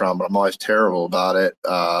Jumbotron, but I'm always terrible about it.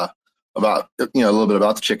 About a little bit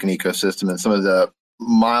about the chicken ecosystem and some of the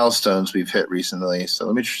milestones we've hit recently. So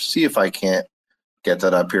let me see if I can't get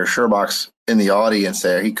that up here. Sherbock's in the audience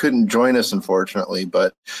there. He couldn't join us, unfortunately,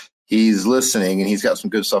 but he's listening and he's got some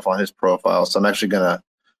good stuff on his profile. So I'm actually going to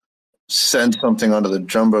send something onto the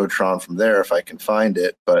Jumbotron from there if I can find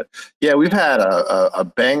it. But yeah, we've had a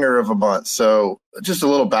banger of a month. So just a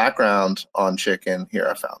little background on chicken. Here,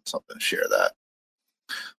 I found something to share that.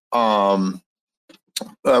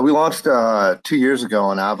 We launched 2 years ago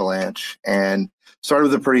on Avalanche and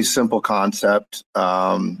started with a pretty simple concept.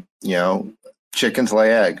 Chickens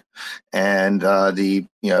lay egg, and the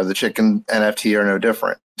chicken NFT are no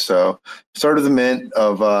different. So started the mint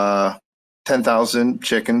of 10,000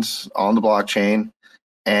 chickens on the blockchain.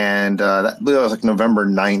 And that was like November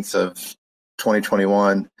 9th of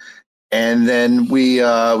 2021. And then we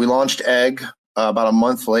launched Egg about a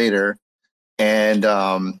month later. And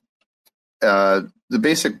the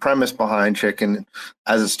basic premise behind Chicken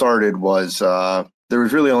as it started was there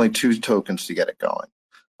was really only two tokens to get it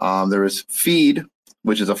going. There was Feed,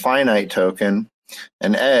 which is a finite token,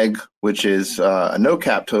 and Egg, which is a no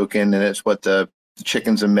cap token, and it's what the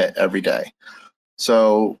chickens emit every day.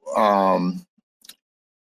 So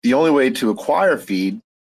the only way to acquire Feed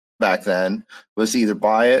back then was to either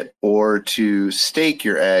buy it or to stake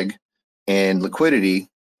your egg in liquidity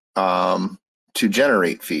to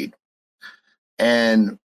generate Feed.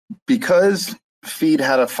 And because Feed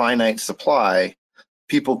had a finite supply,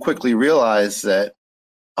 people quickly realized that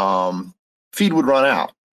Feed would run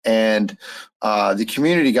out. And the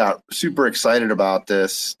community got super excited about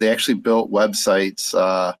this. They actually built websites.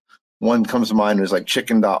 One comes to mind was like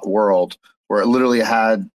chicken.world, where it literally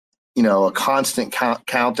had, a constant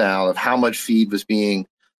countdown of how much feed was being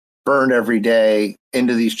burned every day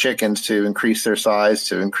into these chickens to increase their size,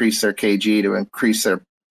 to increase their kg, to increase their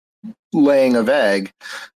laying of egg,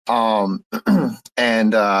 and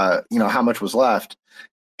how much was left.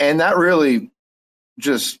 And that really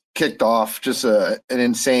just kicked off just an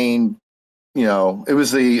insane, it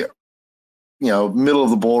was the, middle of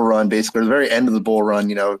the bull run, basically, or the very end of the bull run,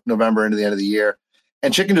 November into the end of the year.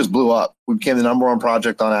 And Chicken just blew up. We became the number one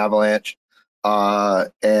project on Avalanche.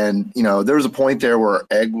 And, there was a point there where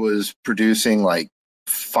Egg was producing like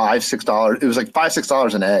 $5-6. It was like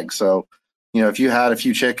 $5-6 an egg. So, if you had a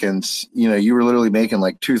few chickens, you were literally making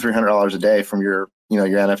like $200-300 a day from your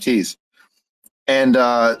NFTs. And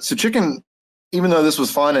so Chicken, even though this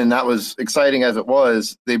was fun and that was exciting as it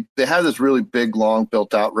was, they had this really big, long,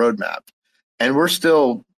 built out roadmap. And we're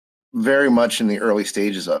still very much in the early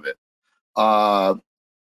stages of it.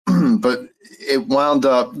 But it wound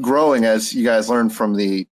up growing, as you guys learned from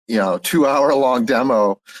the 2-hour long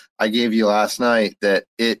demo I gave you last night, that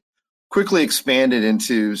it quickly expanded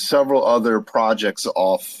into several other projects that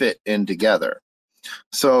all fit in together.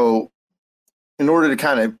 So in order to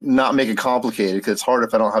kind of not make it complicated, because it's hard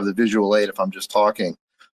if I don't have the visual aid if I'm just talking,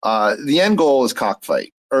 the end goal is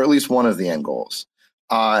Cockfight, or at least one of the end goals.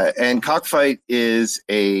 And Cockfight is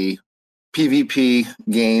a PvP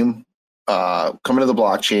game coming to the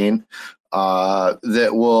blockchain that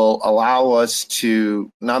will allow us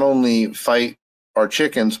to not only fight our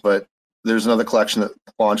chickens, but there's another collection that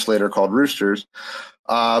launched later called Roosters,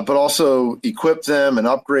 but also equip them and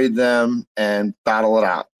upgrade them and battle it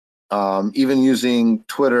out, even using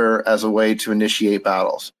Twitter as a way to initiate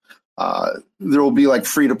battles. There will be like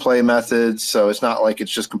free-to-play methods, so it's not like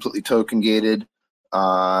it's just completely token gated.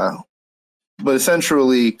 But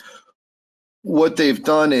essentially, what they've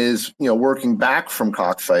done is, working back from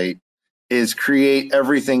Cockfight, is create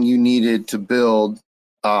everything you needed to build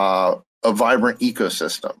a vibrant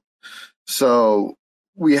ecosystem. So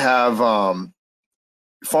we have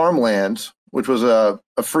Farmland, which was a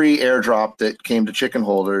free airdrop that came to chicken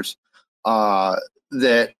holders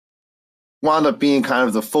that wound up being kind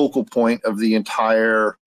of the focal point of the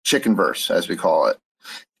entire chickenverse, as we call it.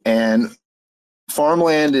 And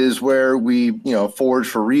Farmland is where we, forage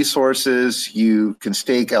for resources. You can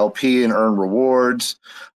stake LP and earn rewards.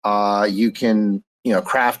 You can,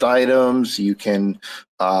 craft items. You can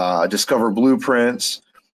discover blueprints.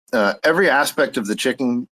 Every aspect of the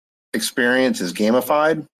chicken experience is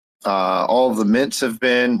gamified. All of the mints have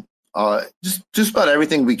been just about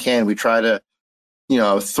everything we can. We try to,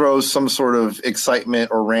 throw some sort of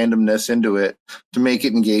excitement or randomness into it to make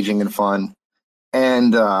it engaging and fun.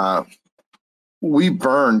 And we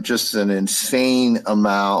burn just an insane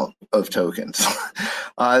amount of tokens.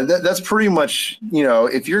 That's pretty much,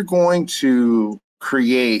 if you're going to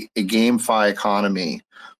create a GameFi economy,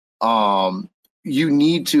 you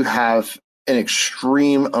need to have an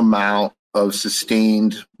extreme amount of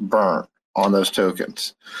sustained burn on those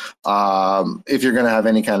tokens if you're going to have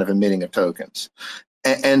any kind of emitting of tokens.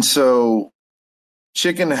 And so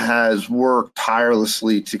Chicken has worked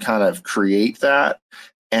tirelessly to kind of create that.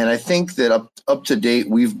 And I think that up to date,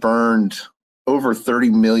 we've burned over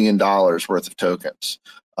 $30 million worth of tokens,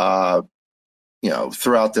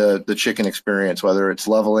 throughout the chicken experience, whether it's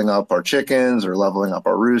leveling up our chickens or leveling up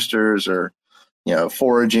our roosters or,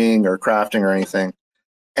 foraging or crafting or anything.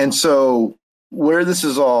 And so where this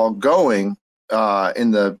is all going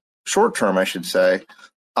in the short term, I should say,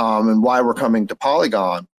 and why we're coming to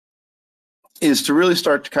Polygon is to really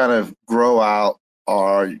start to kind of grow out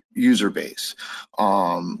our user base.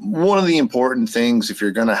 One of the important things if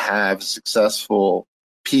you're going to have a successful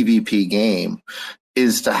PvP game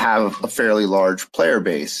is to have a fairly large player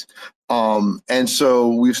base. And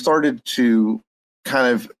so we've started to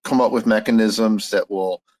kind of come up with mechanisms that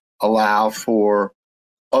will allow for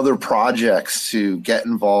other projects to get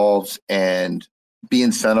involved and be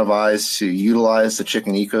incentivized to utilize the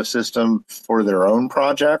chicken ecosystem for their own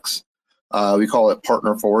projects. We call it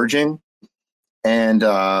partner foraging. And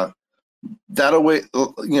that'll wait,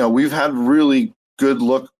 we've had really good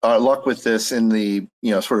luck with this in the,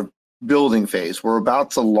 sort of building phase. We're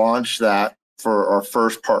about to launch that for our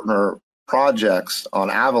first partner projects on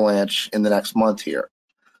Avalanche in the next month here.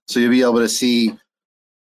 So you'll be able to see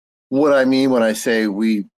what I mean when I say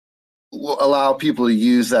we allow people to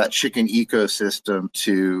use that chicken ecosystem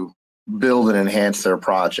to build and enhance their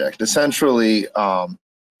project. Essentially,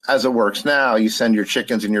 as it works now, you send your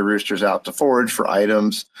chickens and your roosters out to forage for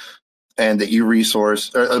items and that you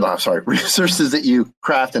resources that you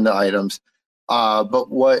craft into items. But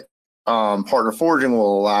what partner foraging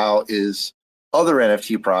will allow is other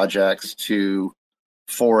NFT projects to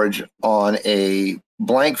forage on a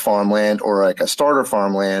blank farmland or like a starter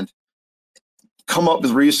farmland, come up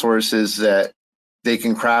with resources that they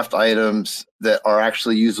can craft items that are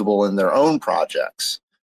actually usable in their own projects,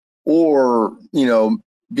 or,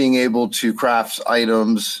 being able to craft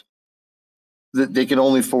items that they can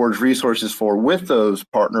only forge resources for with those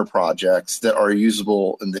partner projects that are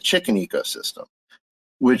usable in the chicken ecosystem,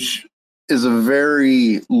 which is a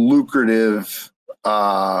very lucrative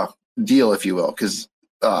deal, if you will, because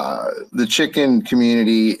the chicken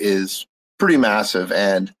community is pretty massive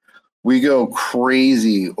and we go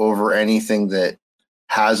crazy over anything that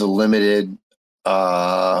has a limited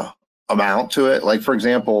amount to it. Like, for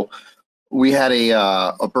example, we had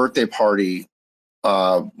a birthday party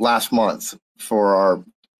last month for our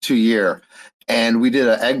 2-year, and we did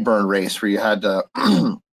an egg burn race where you had to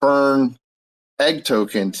burn egg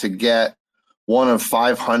token to get one of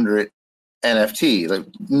 500 NFT. Like,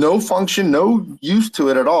 no function, no use to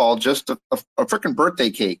it at all, just a freaking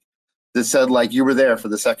birthday cake that said like you were there for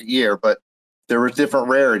the second year. But there were different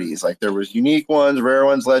rarities, like there was unique ones, rare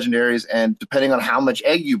ones, legendaries, and depending on how much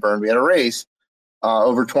egg you burned, we had a race.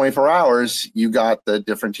 Over 24 hours, you got the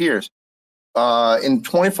different tiers. In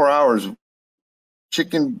 24 hours,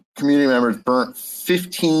 chicken community members burnt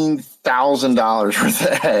 $15,000 worth of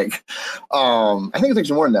egg. I think it's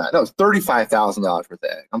actually more than that. No, it's $35,000 worth of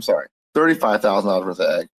egg. I'm sorry, $35,000 worth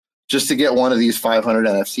of egg just to get one of these 500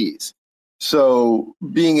 NFTs. So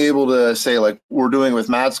being able to say, like we're doing with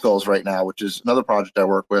Mad Skulls right now, which is another project I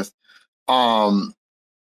work with,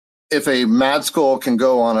 if a Mad Skull can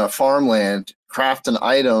go on a farmland, craft an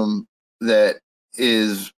item that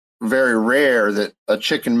is very rare that a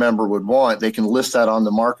chicken member would want, they can list that on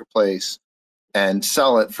the marketplace and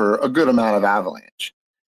sell it for a good amount of Avalanche.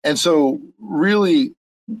 And so really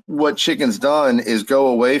what Chicken's done is go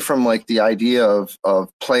away from like the idea of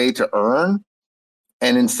play to earn,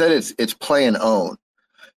 and instead it's play and own.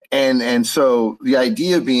 And so the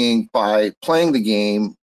idea being, by playing the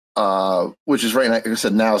game, which is right now, like I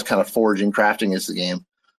said, now is kind of foraging, crafting is the game.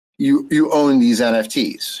 You own these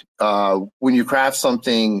NFTs. When you craft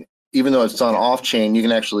something, even though it's done off chain, you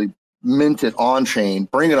can actually mint it on chain,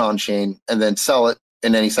 bring it on chain, and then sell it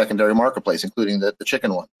in any secondary marketplace, including the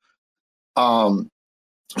chicken one.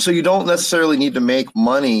 So you don't necessarily need to make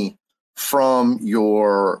money from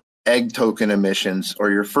your egg token emissions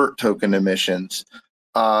or your FERT token emissions.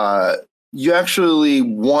 You actually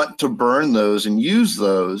want to burn those and use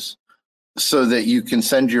those so that you can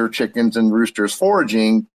send your chickens and roosters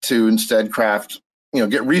foraging to instead craft,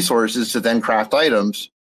 get resources to then craft items,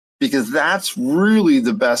 because that's really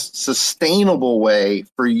the best sustainable way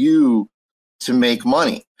for you to make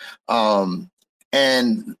money. And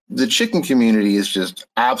the chicken community is just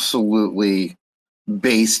absolutely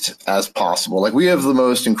based as possible. Like, we have the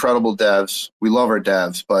most incredible devs. We love our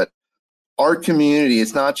devs, but our community,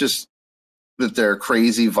 it's not just that they're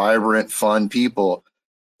crazy, vibrant, fun people.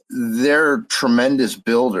 They're tremendous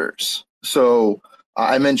builders. So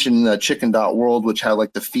I mentioned chicken.world, which had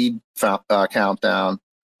like the feed countdown.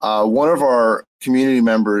 One of our community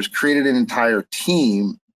members created an entire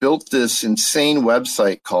team, built this insane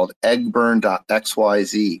website called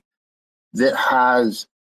eggburn.xyz that has,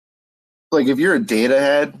 like, if you're a data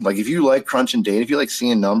head, like if you like crunching data, if you like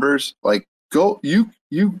seeing numbers, like you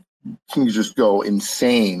can just go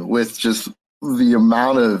insane with just the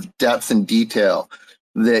amount of depth and detail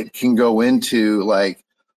that can go into like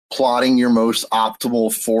plotting your most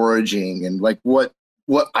optimal foraging and like what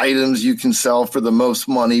items you can sell for the most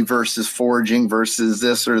money versus foraging versus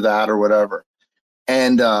this or that or whatever.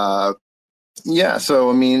 And yeah, so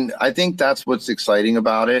I mean, I think that's what's exciting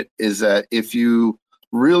about it, is that if you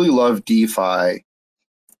really love DeFi,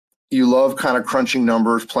 you love kind of crunching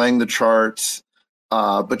numbers, playing the charts,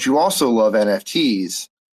 but you also love NFTs.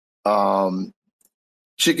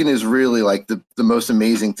 Chicken is really like the most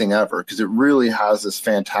amazing thing ever because it really has this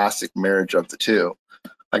fantastic marriage of the two.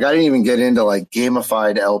 Like I didn't even get into like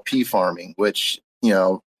gamified LP farming, which,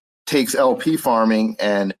 takes LP farming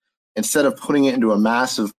and instead of putting it into a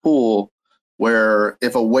massive pool where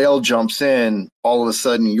if a whale jumps in, all of a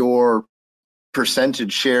sudden your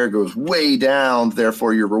percentage share goes way down,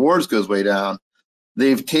 therefore your rewards goes way down.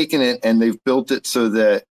 They've taken it and they've built it so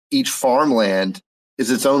that each farmland is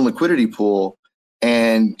its own liquidity pool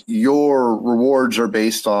and your rewards are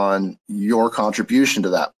based on your contribution to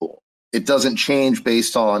that pool. It doesn't change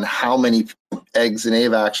based on how many eggs and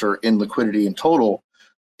AVAX are in liquidity in total.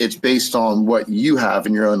 It's based on what you have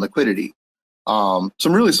in your own liquidity. Some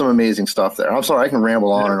amazing stuff there. I'm sorry, I can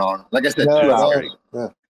ramble on and on. Like I said, 2 hours. Yeah.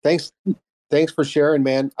 Thanks for sharing,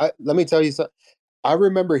 man. Let me tell you something. I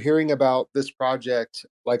remember hearing about this project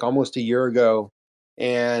like almost a year ago,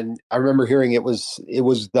 and I remember hearing it was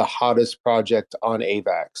the hottest project on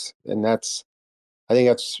AVAX, and I think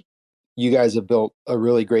that's you guys have built a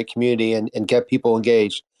really great community and kept people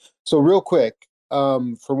engaged. So real quick,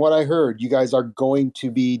 from what I heard, you guys are going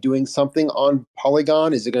to be doing something on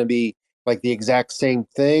Polygon. Is it going to be like the exact same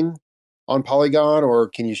thing on Polygon, or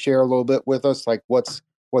can you share a little bit with us, like what's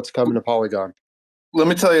coming to Polygon? Let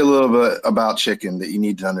me tell you a little bit about Chicken that you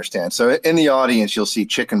need to understand. So in the audience, you'll see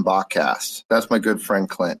Chicken Botcast. That's my good friend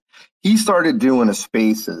Clint. He started doing a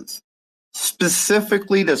spaces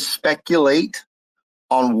specifically to speculate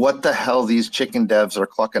on what the hell these chicken devs are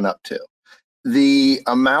clucking up to. The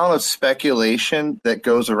amount of speculation that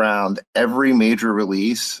goes around every major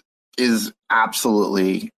release is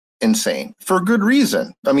absolutely insane for good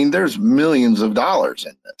reason. I mean, there's millions of dollars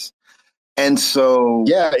in this. And so,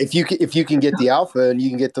 yeah, if you can get the alpha and you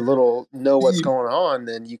can get the little know what's going on,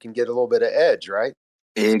 then you can get a little bit of edge, right?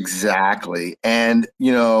 Exactly. And,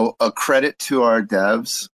 a credit to our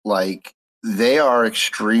devs, like they are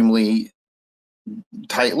extremely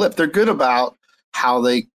tight-lipped. They're good about how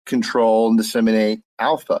they control and disseminate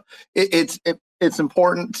alpha. It's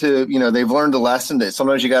important to, they've learned a lesson that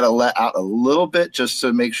sometimes you got to let out a little bit just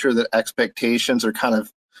to make sure that expectations are kind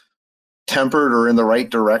of tempered or in the right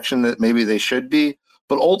direction that maybe they should be.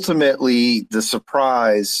 But ultimately, the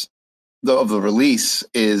surprise of the release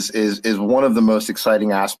is one of the most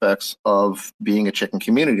exciting aspects of being a Chicken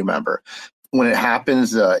community member. When it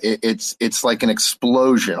happens, it's like an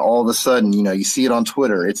explosion. All of a sudden, you see it on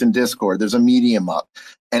Twitter. It's in Discord. There's a medium up,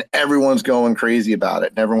 and everyone's going crazy about it.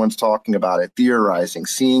 And everyone's talking about it, theorizing,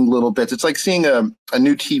 seeing little bits. It's like seeing a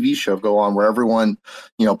new TV show go on where everyone,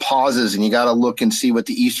 pauses and you got to look and see what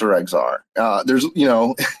the Easter eggs are. There's,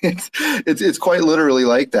 it's quite literally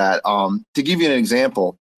like that. To give you an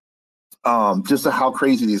example, just how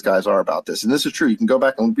crazy these guys are about this, and this is true. You can go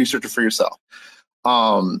back and research it for yourself.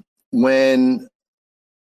 When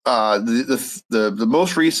the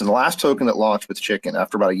most recent, the last token that launched with Chicken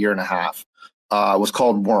after about a year and a half was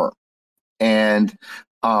called Worm, and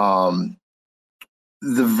the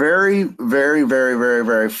very, very, very, very,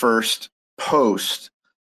 very first post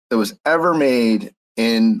that was ever made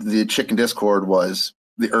in the Chicken Discord was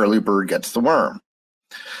the early bird gets the worm.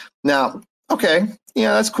 Now, okay,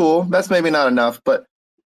 yeah, that's cool. That's maybe not enough, but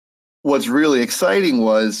what's really exciting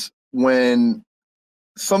was when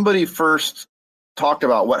somebody first talked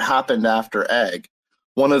about what happened after egg,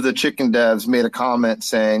 one of the Chicken devs made a comment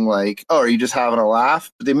saying like, oh, are you just having a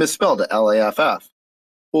laugh? But they misspelled it, LAFF.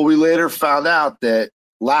 Well, we later found out that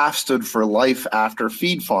laugh stood for life after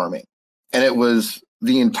feed farming. And it was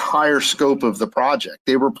the entire scope of the project.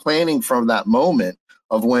 They were planning from that moment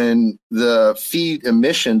of when the feed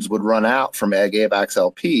emissions would run out from egg AVAX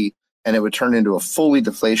LP and it would turn into a fully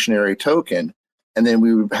deflationary token. And then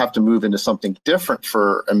we would have to move into something different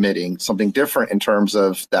for emitting, something different in terms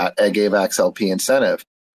of that egg AVAX LP incentive.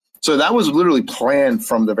 So that was literally planned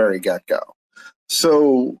from the very get-go.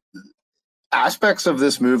 So aspects of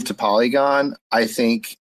this move to Polygon, I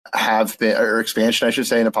think, have been, or expansion, I should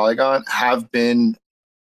say, into Polygon, have been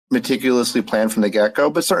meticulously planned from the get-go,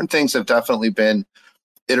 but certain things have definitely been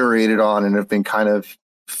iterated on and have been kind of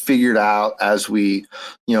figured out as we,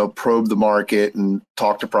 probe the market and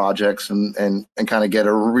talk to projects and kind of get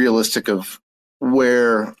a realistic of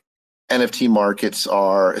where NFT markets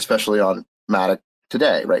are, especially on Matic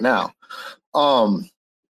today, right now.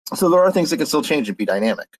 So there are things that can still change and be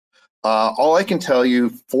dynamic. All I can tell you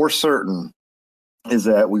for certain is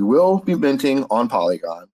that we will be minting on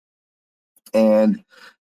Polygon, and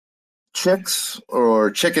Chicks,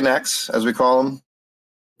 or Chicken X, as we call them,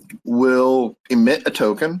 will emit a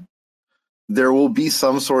token. there will be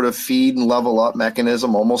some sort of feed and level up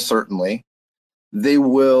mechanism, almost certainly. They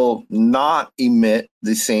will not emit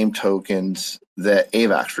the same tokens that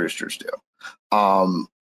AVAX roosters do.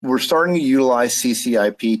 We're starting to utilize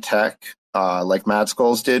CCIP tech, like Mad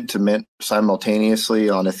Skulls did, to mint simultaneously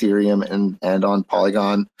on Ethereum and on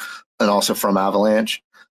Polygon, and also from Avalanche.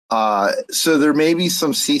 So there may be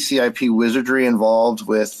some CCIP wizardry involved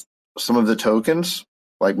with some of the tokens,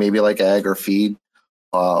 like maybe like egg or feed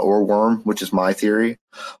or worm, which is my theory.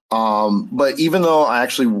 But even though I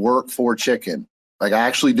actually work for Chicken, like I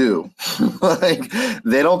actually do, like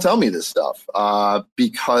they don't tell me this stuff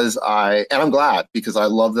because and I'm glad, because I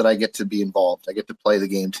love that I get to be involved. I get to play the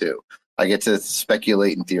game too. I get to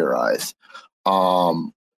speculate and theorize.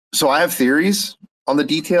 So I have theories on the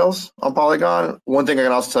details on Polygon. One thing I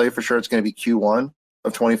can also tell you for sure, it's going to be Q1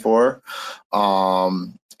 of 24.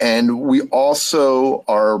 And we also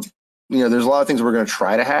are, there's a lot of things we're going to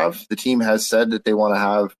try to have. The team has said that they want to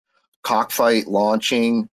have Cockfight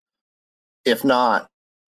launching, if not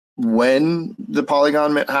when the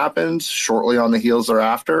Polygon mint happens, shortly on the heels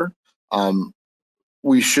thereafter.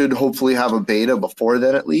 We should hopefully have a beta before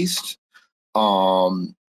then at least.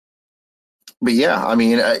 But yeah, I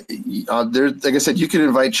mean, there's, like I said, you could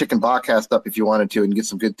invite Chicken Botcast up if you wanted to and get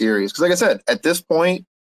some good theories. Because like I said, at this point,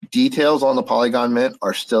 details on the Polygon mint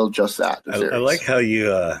are still just that. I like how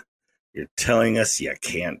you're telling us you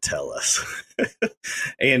can't tell us.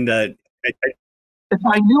 And if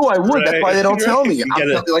I knew, I would. Right. That's why they don't tell me. I'm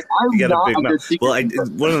not a good secret. Well,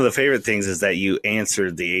 one of the favorite things is that you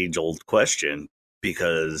answered the age-old question,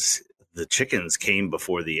 because the chickens came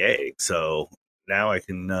before the egg. So now I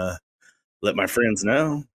can let my friends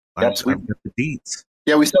know. Yes, I've got the deets.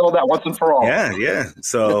 Yeah, we settled that once and for all. Yeah.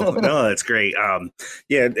 So no, that's great.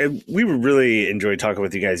 Yeah, we really enjoyed talking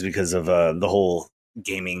with you guys because of the whole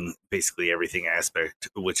gaming, basically everything aspect,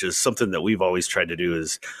 which is something that we've always tried to do.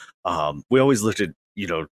 Is we always looked at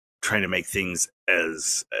trying to make things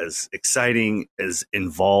as exciting, as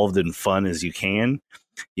involved and fun as you can.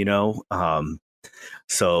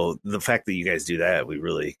 So the fact that you guys do that, we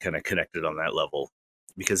really kind of connected on that level,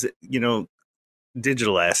 because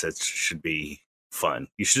digital assets should be fun.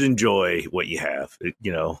 You should enjoy what you have.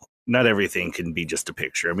 Not everything can be just a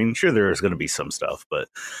picture. I mean, sure, there is going to be some stuff, but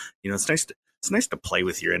it's nice to play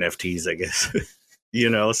with your NFTs, I guess.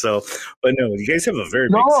 So, but no, you guys have a very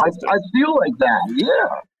big system. I feel like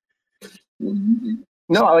that. Yeah.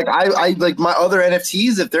 No, like I like my other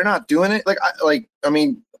NFTs, if they're not doing it,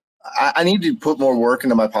 I need to put more work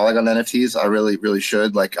into my Polygon NFTs. I really, really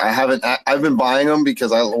should. Like I've been buying them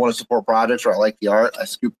because I want to support projects or I like the art. I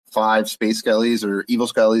scooped 5 Space Skellies or Evil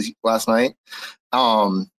Skellies last night,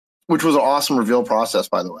 which was an awesome reveal process,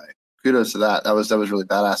 by the way. Kudos to that. That was really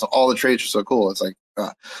badass. All the traits are so cool. It's like,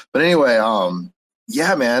 but anyway,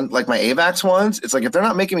 yeah, man, like my AVAX ones, it's like if they're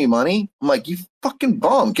not making me money, I'm like, you fucking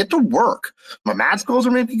bum, get to work. My Mad Skulls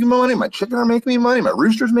are making me money. My chicken are making me money. My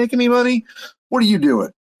rooster's making me money. What are you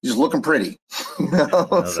doing? You're just looking pretty.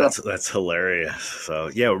 That's hilarious. So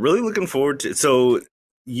yeah, really looking forward to. So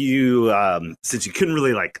you, since you couldn't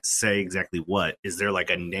really say exactly what, is there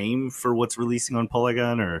a name for what's releasing on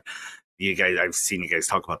Polygon, or you guys? I've seen you guys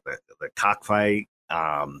talk about the Cockfight.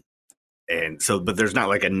 And so, but there's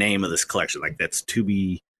not a name of this collection, that's to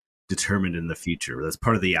be determined in the future. That's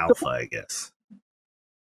part of the alpha, I guess.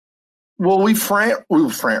 Well, we front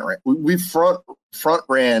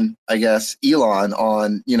ran, I guess, Elon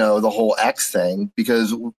on the whole X thing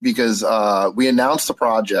because we announced the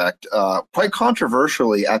project quite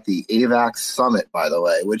controversially at the AVAX summit, by the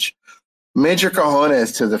way, which major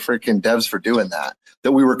cojones to the freaking devs for doing that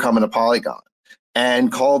we were coming to Polygon,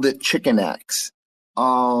 and called it Chicken X.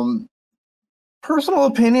 Personal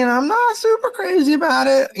opinion, I'm not super crazy about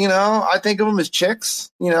it. I think of them as chicks,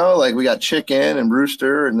 we got chicken and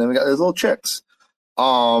rooster, and then we got those little chicks.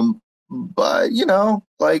 But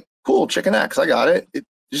cool, Chicken X, I got it. It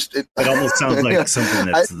almost sounds like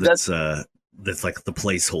something that's like the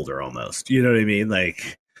placeholder almost. You know what I mean?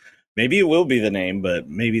 Maybe it will be the name, but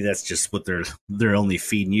maybe that's just what they're only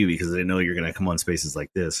feeding you because they know you're going to come on spaces like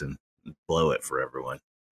this and blow it for everyone.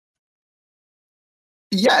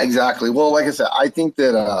 Yeah, exactly. Well, like I said, I think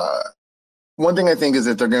that one thing I think is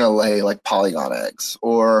that they're going to lay Polygon eggs,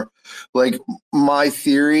 or my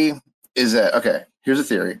theory is that, okay, here's a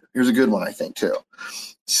theory. Here's a good one, I think, too.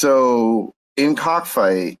 So in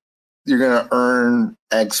Cockfight, you're going to earn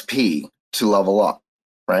XP to level up,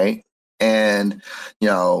 right? And,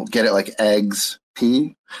 get it eggs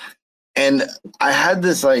P. And I had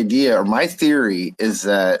this idea, or my theory is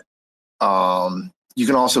that you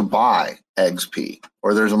can also buy XP,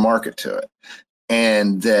 or there's a market to it,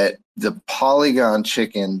 and that the Polygon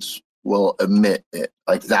chickens will emit it.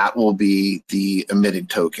 Like that will be the emitted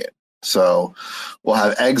token. So we'll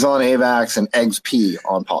have eggs on AVAX and eggs P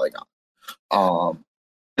on Polygon.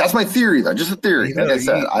 That's my theory, though. Just a theory. Like I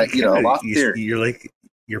said, lots of theory. You're like,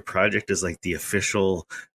 your project is like the official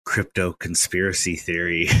crypto conspiracy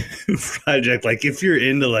theory project. Like if you're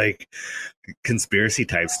into like conspiracy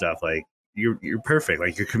type stuff, like you're perfect.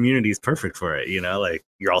 Like your community is perfect for it. Like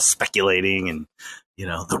you're all speculating and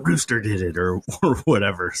the rooster did it or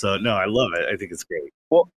whatever. So no, I love it. I think it's great.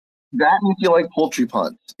 Well, that and if you like poultry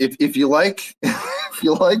puns. If you like if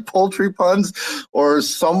you like poultry puns or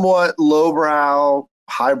somewhat lowbrow,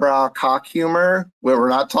 highbrow cock humor, where we're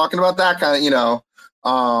not talking about that kind of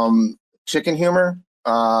chicken humor,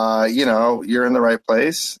 you're in the right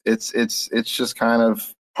place. It's just kind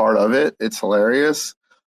of part of it. It's hilarious.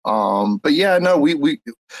 But yeah, no, we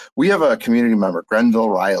have a community member, Grenville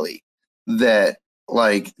Riley, that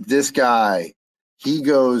like this guy, he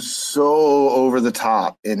goes so over the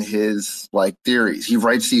top in his like theories. He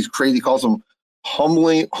writes these crazy, he calls them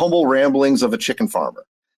humble ramblings of a chicken farmer.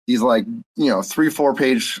 These like 3-4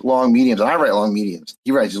 page long mediums. And I write long mediums.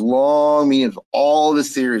 He writes long mediums, all of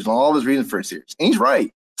his theories and all of his reasons for his theories. And he's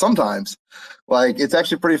right sometimes. Like it's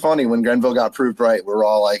actually pretty funny when Grenville got proved right. We're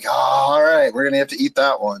all like, oh, all right, we're gonna have to eat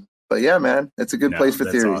that one. But yeah, man, it's a good place for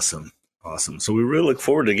theories. Awesome. So we really look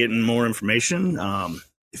forward to getting more information.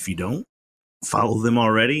 If you don't follow them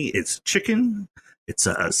already, it's Chicken. It's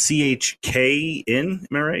a CHKN. Am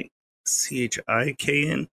I right?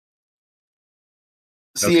 CHIKN.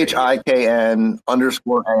 CHIKN _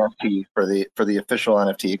 NFT for the official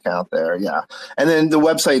NFT account there. Yeah. And then the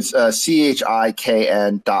website's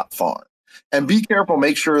CHIKN.farm. And be careful,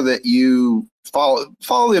 make sure that you follow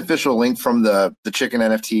the official link from the Chicken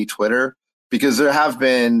NFT Twitter, because there have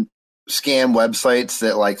been scam websites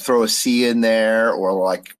that like throw a C in there or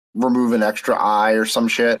like remove an extra I or some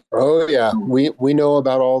shit. Oh yeah, we know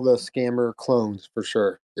about all the scammer clones for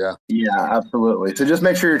sure. Yeah, absolutely. So just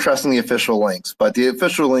make sure you're trusting the official links. But the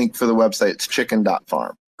official link for the website is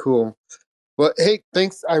chicken.farm. Cool. Well, hey,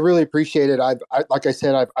 thanks. I really appreciate it. Like I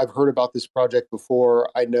said, I've heard about this project before.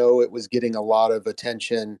 I know it was getting a lot of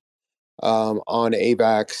attention on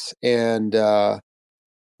AVAX. And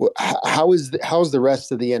how's the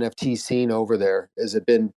rest of the NFT scene over there? Has it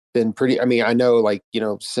been pretty? I mean, I know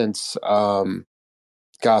since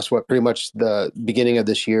pretty much the beginning of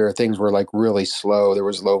this year, things were like really slow. There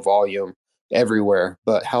was low volume everywhere.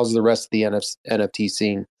 But how's the rest of the NFT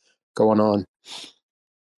scene going on?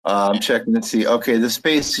 I'm checking to see. Okay, the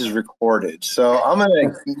space is recorded, so I'm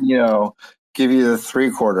gonna, give you the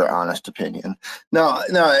 3/4 honest opinion. No,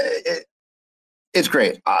 it's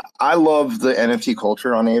great. I love the NFT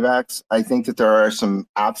culture on AVAX. I think that there are some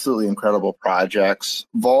absolutely incredible projects.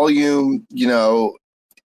 Volume is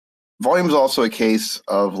also a case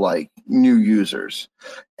of like new users,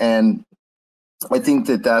 and I think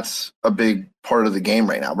that that's a big part of the game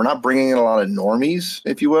right now. We're not bringing in a lot of normies,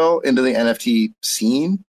 if you will, into the NFT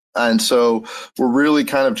scene. And so we're really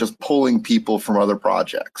kind of just pulling people from other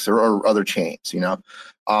projects or other chains, You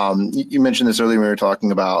mentioned this earlier when we were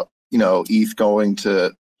talking about, ETH going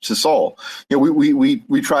to Sol.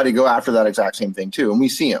 We try to go after that exact same thing too. And we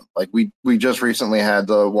see them. Like we just recently had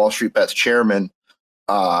the Wall Street Bets chairman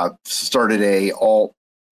started a alt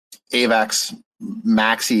AVAX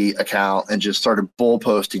maxi account and just started bull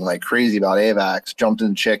posting like crazy about AVAX, jumped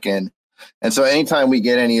in chicken. And so anytime we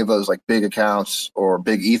get any of those like big accounts or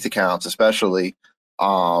big ETH accounts, especially, we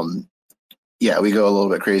go a little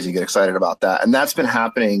bit crazy, get excited about that. And that's been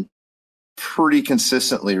happening pretty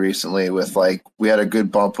consistently recently with like, we had a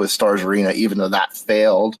good bump with Stars Arena, even though that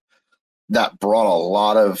failed. That brought a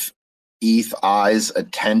lot of ETH eyes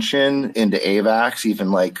attention into AVAX,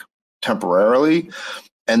 even like temporarily.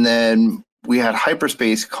 And then we had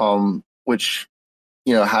Hyperspace come, which,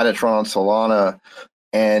 had it run on Solana,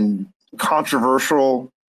 and controversial,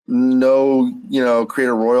 no,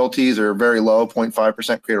 creator royalties or very low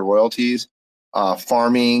 0.5% creator royalties,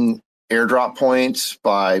 farming airdrop points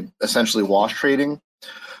by essentially wash trading.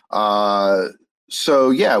 So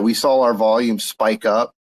yeah, we saw our volume spike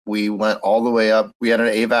up. We went all the way up. We had an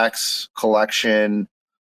AVAX collection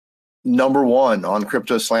 #1 on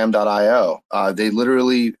cryptoslam.io. They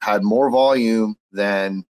literally had more volume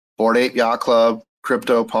than Bored Ape Yacht Club,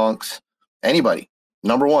 CryptoPunks, anybody.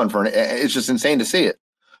 #1 it's just insane to see it.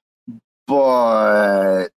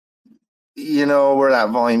 But where that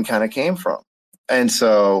volume kind of came from. And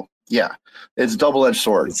so, yeah, it's a double-edged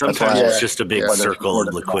sword. Sometimes it's just a big circle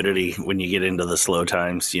of liquidity when you get into the slow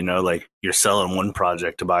times, like you're selling one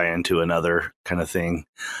project to buy into another kind of thing.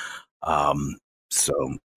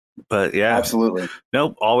 So But yeah, Absolutely.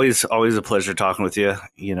 nope. Always a pleasure talking with you.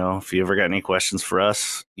 If you ever got any questions for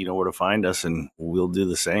us, you know where to find us, and we'll do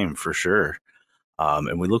the same for sure.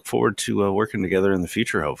 And we look forward to working together in the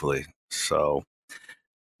future, hopefully. So,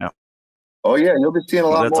 yeah, Oh yeah, you'll be seeing a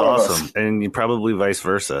lot that's more of awesome, us. and you probably vice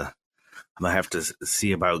versa. I'm gonna have to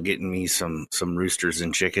see about getting me some roosters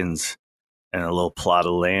and chickens and a little plot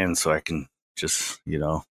of land so I can just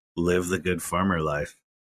live the good farmer life.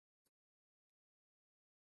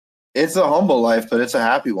 It's a humble life, but it's a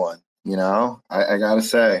happy one. I gotta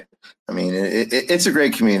say. I mean, it's a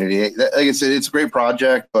great community. Like I said, it's a great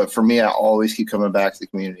project, but for me, I always keep coming back to the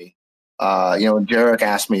community. When Jarek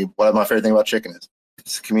asked me what my favorite thing about chicken is,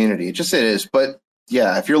 it's the community. It is. But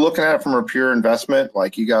yeah, if you're looking at it from a pure investment,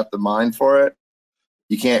 like you got the mind for it,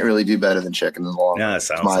 you can't really do better than chicken in the long Yeah, run. it It's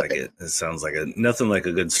sounds my like opinion. it. It sounds like it. Nothing like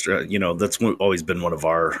a good, that's always been one of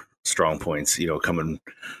our strong points,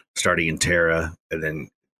 starting in Terra and then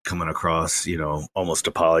coming across, almost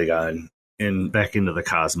a Polygon and back into the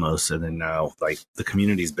Cosmos. And then now, like, the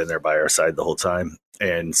community's been there by our side the whole time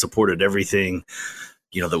and supported everything,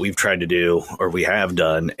 that we've tried to do or we have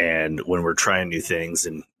done. And when we're trying new things,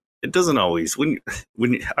 and it doesn't always, when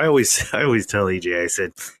I always tell EJ, I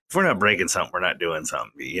said, if we're not breaking something, we're not doing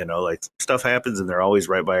something, like stuff happens and they're always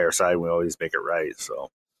right by our side. We always make it right. So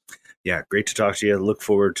yeah, great to talk to you. Look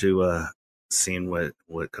forward to seeing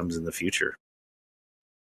what comes in the future.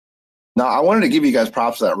 Now, I wanted to give you guys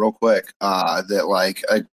props for that real quick. That like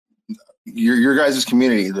your guys'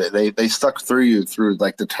 community, they stuck through you through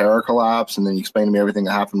like the Terra collapse, and then you explained to me everything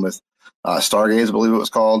that happened with Stargaze, I believe it was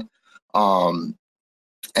called. Um,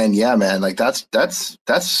 and yeah, man, like that's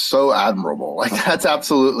so admirable. Like that's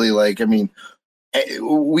absolutely like, I mean,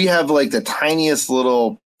 we have like the tiniest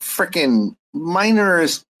little freaking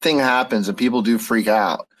minorest thing happens and people do freak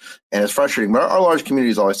out, and it's frustrating. But our large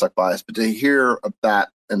community is always stuck by us. But to hear that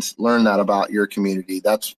and learn that about your community,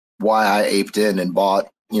 that's why I aped in and bought.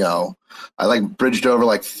 I like bridged over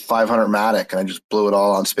like 500 Matic and I just blew it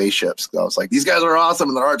all on spaceships. I was like, these guys are awesome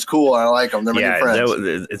and their art's cool. And I like them. They're my new Yeah,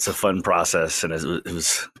 friends. it's a fun process, and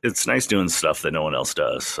it's nice doing stuff that no one else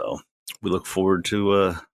does. So we look forward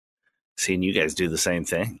to seeing you guys do the same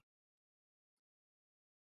thing.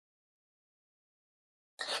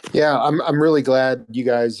 Yeah, I'm really glad you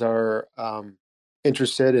guys are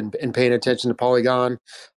interested in paying attention to Polygon.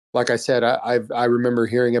 Like I said, I remember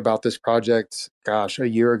hearing about this project, gosh, a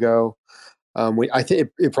year ago. I think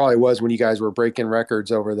it probably was when you guys were breaking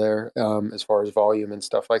records over there, as far as volume and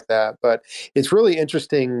stuff like that. But it's really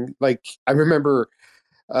interesting. Like I remember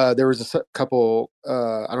there was a couple.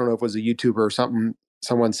 I don't know if it was a YouTuber or something.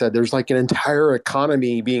 Someone said there's like an entire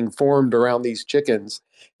economy being formed around these chickens,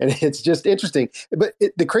 and it's just interesting. But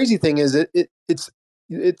the crazy thing is, it's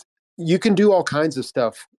you can do all kinds of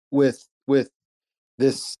stuff with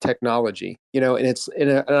this technology,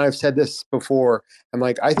 and I've said this before. I'm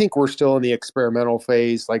like, I think we're still in the experimental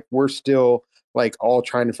phase. Like we're still like all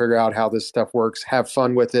trying to figure out how this stuff works, have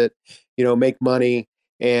fun with it, make money,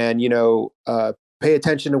 and pay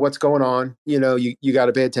attention to what's going on. You got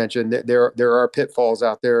to pay attention. There are pitfalls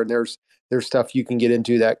out there, and there's stuff you can get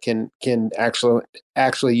into that can actually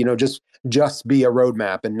just be a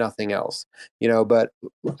roadmap and nothing else. But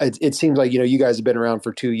it seems like you guys have been around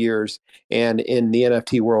for 2 years, and in the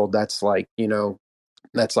NFT world, that's like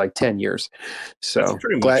 10 years. That's So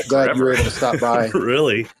pretty much glad you were forever. able to stop by.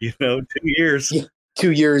 Really, 2 years. Yeah,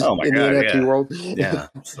 2 years Oh my in the god, NFT yeah, world. yeah.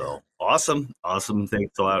 So awesome.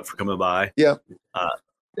 Thanks a lot for coming by. Yeah. Uh,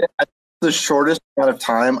 The shortest amount of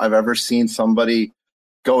time I've ever seen somebody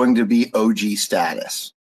going to be OG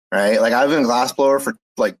status, right? Like I've been a glassblower for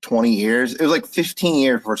like 20 years. It was like 15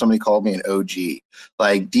 years before somebody called me an OG.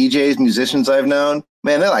 Like DJs, musicians I've known,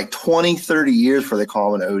 man, they're like 20, 30 years before they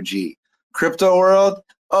call them an OG. Crypto world,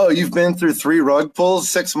 oh, you've been through 3 rug pulls,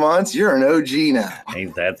 6 months, you're an OG now.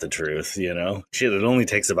 ain't that the truth? Shit, it only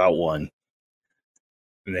takes about one,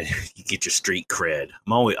 and then you get your street cred.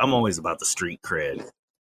 I'm always about the street cred.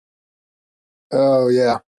 Oh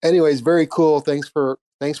yeah. Anyways, very cool. Thanks for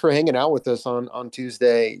hanging out with us on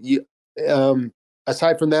Tuesday.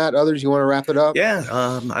 Aside from that, others, you want to wrap it up? Yeah,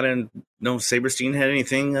 I didn't know Saberstein had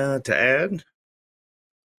anything to add.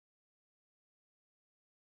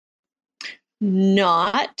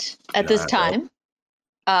 Not at this Not well. time.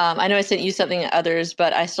 I know I sent you something at others,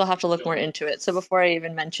 but I still have to look more into it. So before I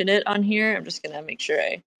even mention it on here, I'm just gonna make sure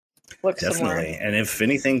I look some more. Definitely. And if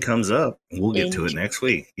anything comes up, we'll get to it next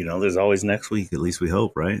week. There's always next week. At least we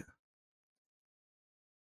hope, right?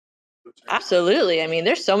 Absolutely. I mean,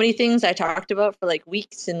 there's so many things I talked about for like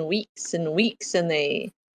weeks and weeks and weeks, and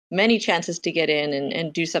many chances to get in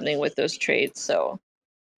and do something with those trades. So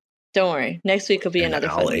Don't worry. Next week will be And another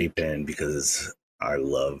I'll fun ape week. in because I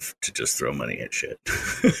love to just throw money at shit.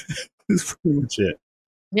 That's pretty much it.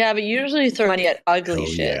 Yeah, but you usually throw money at ugly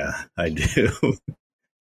shit. Yeah, I do.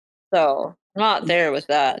 So I'm not there with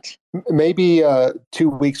that. Maybe 2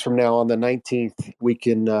 weeks from now on the 19th, we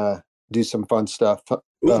can do some fun stuff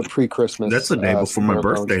pre-Christmas. That's the day before my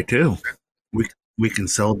birthday, too. We can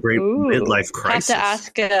celebrate midlife crisis.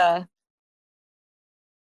 Have to ask.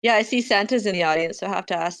 Yeah, I see Santa's in the audience, so I have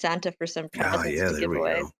to ask Santa for some presents to give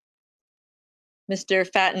away. Go. Mr.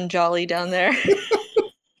 Fat and Jolly down there.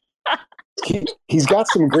 He's got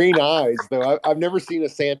some green eyes, though. I've never seen a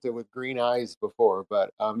Santa with green eyes before,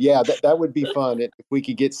 but yeah, that would be fun if we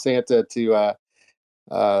could get Santa to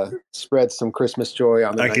spread some Christmas joy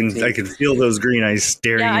on the 19th. I can feel those green eyes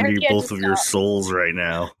staring into both of your souls right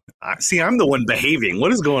now. See, I'm the one behaving.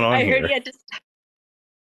 What is going on here?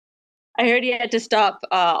 I heard he had to stop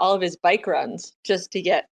all of his bike runs just to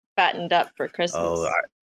get fattened up for Christmas. Oh,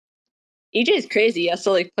 EJ's crazy. He has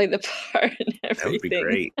to like play the part and everything. That would be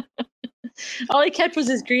great. All he kept was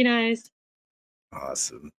his green eyes.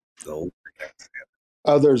 Awesome.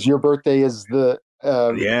 Others, your birthday is the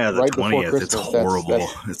the right 20th. It's horrible.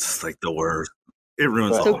 It's like the worst. It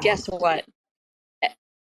ruins the whole month. Guess what?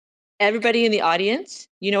 Everybody in the audience,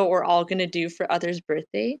 you know what we're all going to do for Other's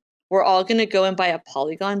birthday? We're all going to go and buy a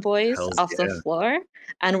Polygon Boys off the floor,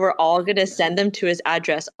 and we're all going to send them to his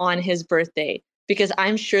address on his birthday, because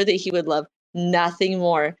I'm sure that he would love nothing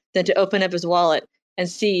more than to open up his wallet and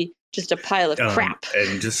see just a pile of crap.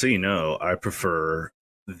 And just so you know, I prefer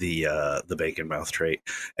the bacon mouth trait.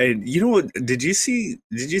 And you know what? Did you see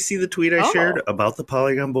the tweet I shared about the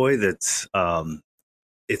Polygon Boy? That's I'm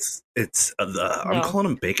calling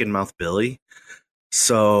him Bacon Mouth Billy.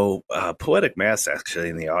 So Poetic Mass actually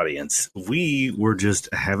in the audience. We were just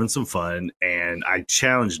having some fun, and I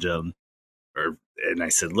challenged him, and I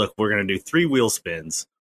said, "Look, we're gonna do 3 wheel spins.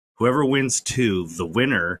 Whoever wins 2, the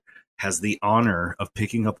winner has the honor of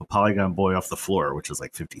picking up a Polygon Boy off the floor, which is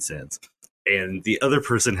like 50 cents. And the other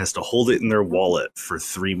person has to hold it in their wallet for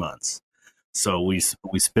 3 months." So we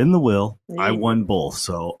spin the wheel. I won both.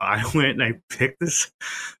 So I went and I picked this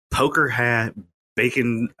poker hat,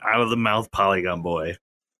 bacon out of the mouth Polygon Boy,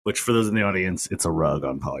 which for those in the audience, it's a rug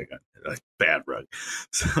on Polygon, a bad rug.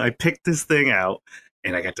 So I picked this thing out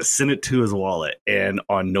and I got to send it to his wallet. And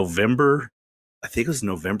on November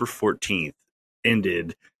 14th,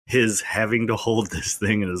 ended his having to hold this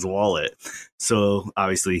thing in his wallet. So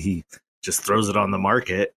obviously he just throws it on the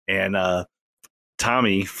market, and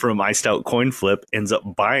Tommy from Iced Out Coin Flip ends up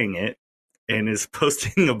buying it and is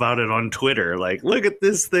posting about it on Twitter. Like, look at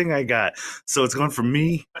this thing I got. So it's gone from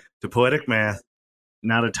me to Poetic Math,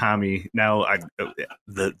 now to Tommy. Now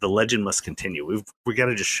the legend must continue. We got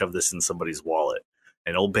to just shove this in somebody's wallet.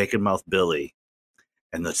 And old Bacon Mouth Billy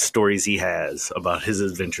and the stories he has about his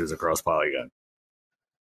adventures across Polygon.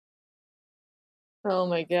 Oh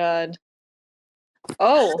my God.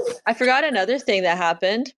 Oh, I forgot another thing that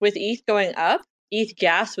happened with ETH going up. ETH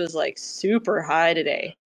gas was like super high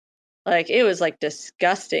today. Like it was like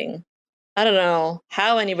disgusting. I don't know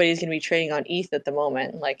how anybody's going to be trading on ETH at the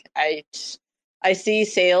moment. Like I see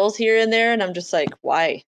sales here and there, and I'm just like,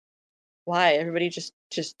 why? Everybody just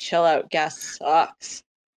chill out. Gas sucks.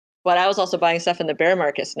 But I was also buying stuff in the bear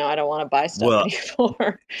market, so now I don't want to buy stuff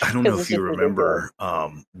anymore. I don't know if you remember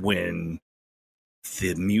when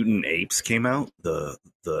the Mutant Apes came out, the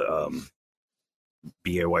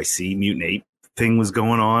BAYC Mutant Ape thing was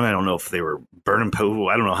going on. I don't know if they were burning Povo.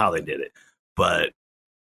 I don't know how they did it, but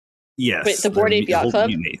yes. Wait, the Bored Ape Yacht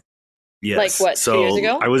Club? Yes. Like what, 2 years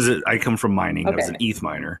ago? I come from mining. Okay. I was an ETH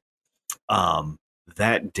miner.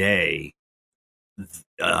 That day,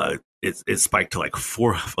 it spiked to like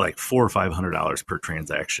 $400 or $500 per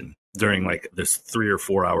transaction during like this 3 or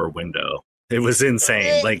 4 hour window. It was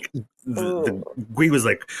insane. Like the was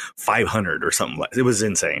like 500 or something. It was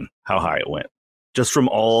insane how high it went, just from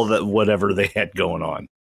all that whatever they had going on.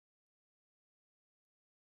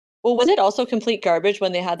 Well, was it also complete garbage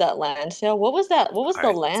when they had that land sale? What was that? What was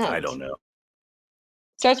the land? I don't know.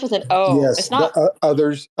 Starts with an O. Yes, it's not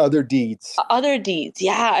other deeds. Other deeds.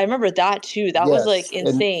 Yeah, I remember that too. That was like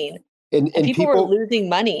insane. And people were losing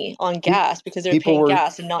money on gas because they were paying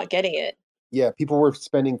gas and not getting it. Yeah, people were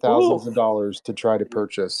spending thousands of dollars to try to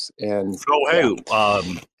purchase. And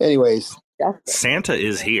anyways, Santa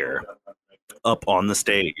is here, up on the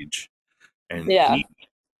stage, and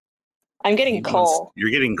I'm getting cold.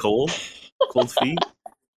 You're getting cold feet.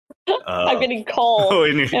 I'm getting cold. Oh,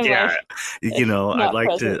 you know, I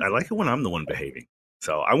like it when I'm the one behaving.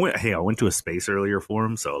 So I went to a space earlier for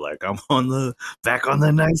him. So like I'm back on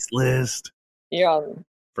the nice list. You're on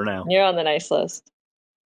for now. You're on the nice list.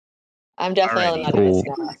 I'm definitely not going to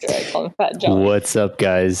snap after I call him Fat Jelly. What's up,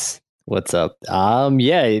 guys? What's up?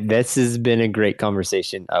 Yeah, this has been a great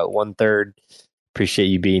conversation. 1/3, appreciate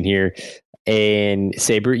you being here. And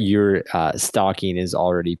Saber, your stocking is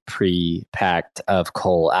already pre-packed of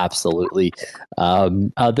coal. Absolutely.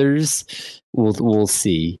 Others, we'll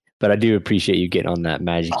see. But I do appreciate you getting on that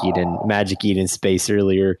Magic Eden space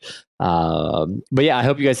earlier. But yeah, I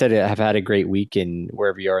hope you guys have had a great week, and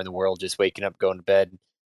wherever you are in the world, just waking up, going to bed.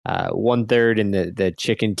 1/3 in the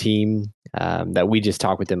chicken team that we just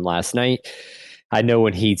talked with him last night. I know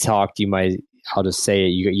when he talked, I'll just say it.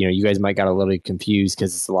 You guys might got a little confused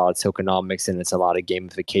because it's a lot of tokenomics and it's a lot of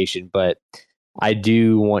gamification. But I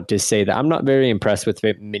do want to say that I'm not very impressed with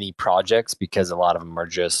many projects because a lot of them are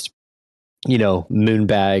just,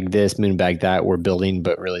 moonbag this, moonbag that we're building,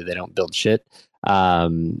 but really they don't build shit.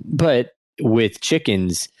 But with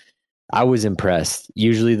chickens, I was impressed.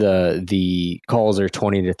 Usually the calls are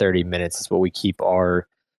 20 to 30 minutes is what we keep our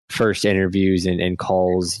first interviews and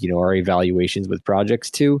calls, our evaluations with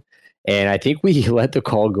projects to. And I think we let the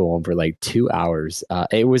call go on for like 2 hours.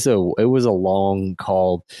 It was a long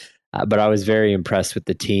call, but I was very impressed with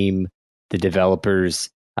the team, the developers,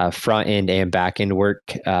 front end and back end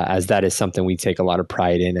work, as that is something we take a lot of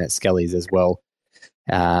pride in at Skelly's as well.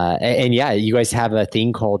 And yeah, you guys have a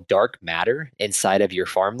thing called dark matter inside of your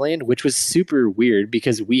farmland, which was super weird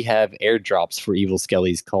because we have airdrops for Evil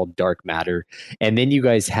Skellies called dark matter. And then you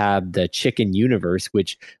guys have the chicken universe,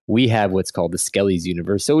 which we have what's called the Skellies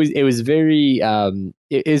universe. So it was very,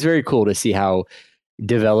 it was very cool to see how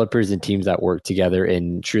developers and teams that work together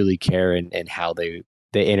and truly care and how they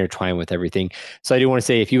intertwine with everything. So I do want to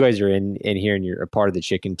say, if you guys are in here and you're a part of the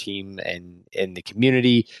chicken team and in the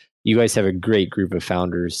community, you guys have a great group of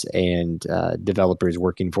founders and developers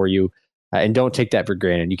working for you, and don't take that for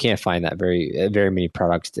granted. You can't find that very many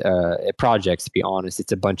projects. To be honest,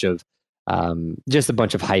 it's a bunch of just a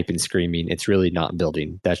bunch of hype and screaming. It's really not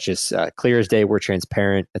building. That's just clear as day. We're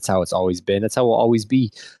transparent. That's how it's always been. That's how we'll always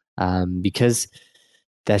be, because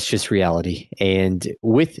that's just reality. And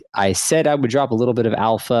I said I would drop a little bit of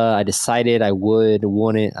alpha. I decided I would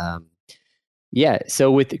want it. Yeah.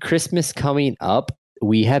 So with Christmas coming up,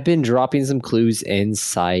 we have been dropping some clues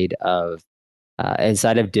inside of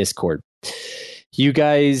Discord. You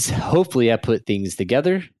guys hopefully have put things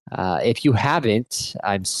together. If you haven't,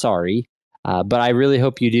 I'm sorry, but I really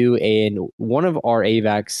hope you do. And one of our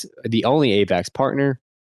AVAX, the only AVAX partner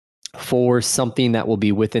for something that will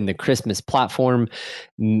be within the Christmas platform,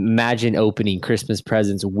 imagine opening Christmas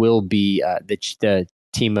presents, will be the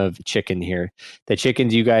team of chicken here. The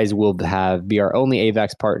chickens you guys will be our only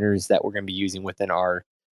AVAX partners that we're going to be using within our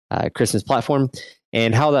Christmas platform.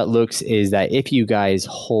 And how that looks is that if you guys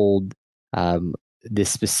hold this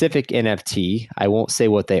specific NFT, I won't say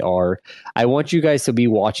what they are. I want you guys to be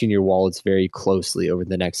watching your wallets very closely over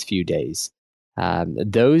the next few days.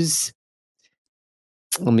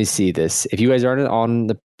 Let me see this. If you guys aren't on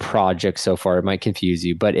the project so far, it might confuse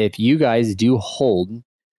you. But if you guys do hold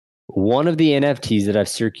one of the NFTs that I've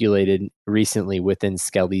circulated recently within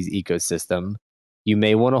Skelly's ecosystem, you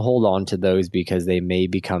may want to hold on to those because they may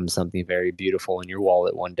become something very beautiful in your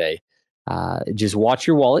wallet one day. Just watch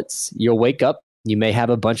your wallets. You'll wake up. You may have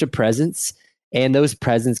a bunch of presents, and those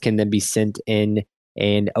presents can then be sent in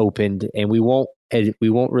and opened. And we won't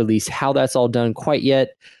release how that's all done quite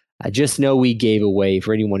yet. I just know we gave away,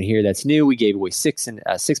 for anyone here that's new, we gave away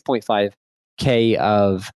 6.5K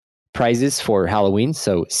of prizes for Halloween,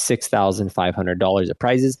 so $6,500 of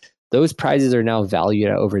prizes. Those prizes are now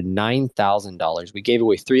valued at over $9,000. We gave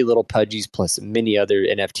away 3 little pudgies plus many other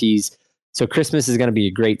NFTs. So Christmas is going to be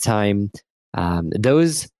a great time.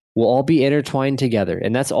 Those will all be intertwined together,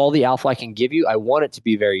 and that's all the alpha I can give you. I want it to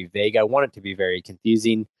be very vague. I want it to be very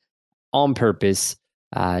confusing on purpose.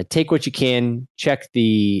 Take what you can, check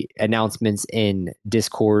the announcements in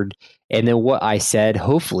Discord, and then what I said,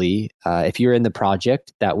 hopefully, if you're in the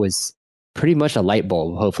project, that was pretty much a light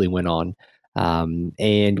bulb hopefully went on.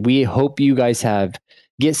 And we hope you guys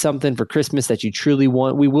get something for Christmas that you truly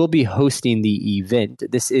want. We will be hosting the event.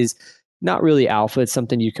 This is not really alpha. It's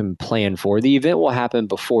something you can plan for. The event will happen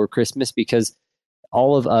before Christmas because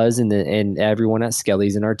all of us and everyone at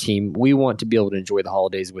Skelly's and our team, we want to be able to enjoy the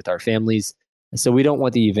holidays with our families. So we don't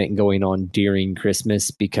want the event going on during Christmas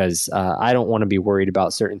because I don't want to be worried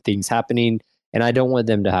about certain things happening, and I don't want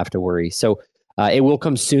them to have to worry. So it will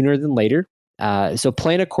come sooner than later. So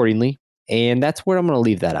plan accordingly, and that's where I'm going to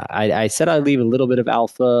leave that at. I said I'd leave a little bit of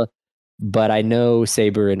alpha, but I know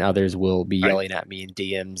Saber and others will be yelling at me in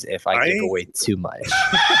DMs if I give away too much.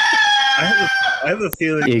 I have a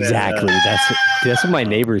feeling exactly. That's what my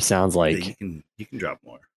neighbor sounds like. You can drop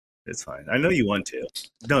more. It's fine. I know you want to,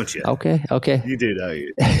 don't you? Okay. You do, don't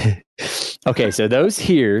you? Okay, so those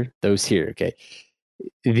here.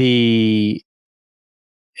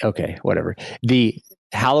 Okay, whatever. The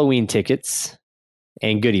Halloween tickets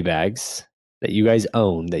and goodie bags that you guys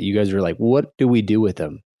own, that you guys were like, what do we do with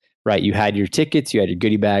them? Right? You had your tickets, you had your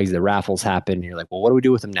goodie bags, the raffles happened. You're like, well, what do we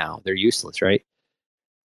do with them now? They're useless, right?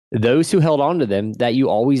 Those who held on to them, that you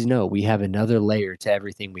always know we have another layer to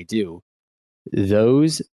everything we do.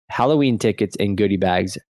 Those Halloween tickets and goodie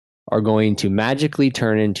bags are going to magically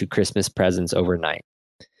turn into Christmas presents overnight.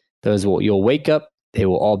 You'll wake up, they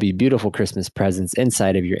will all be beautiful Christmas presents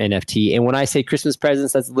inside of your NFT. And when I say Christmas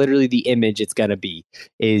presents, that's literally the image it's going to be,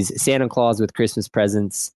 is Santa Claus with Christmas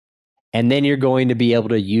presents. And then you're going to be able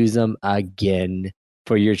to use them again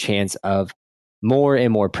for your chance of more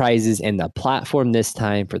and more prizes. And the platform this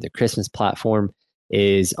time for the Christmas platform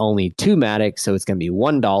is only 2 Matic. So it's going to be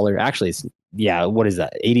 $1. Actually, it's, what is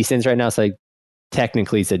that? 80 cents right now. So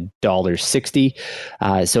technically it's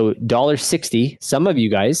 $1.60. So $1.60. Some of you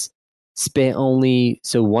guys spent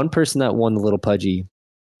one person that won the little pudgy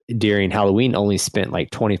during Halloween only spent like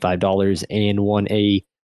 $25 and won a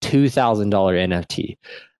 $2,000 NFT.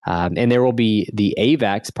 And there will be the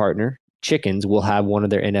AVAX partner, Chickens, will have one of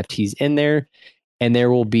their NFTs in there. And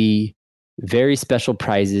there will be very special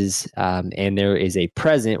prizes. And there is a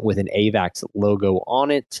present with an AVAX logo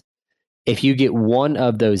on it. If you get one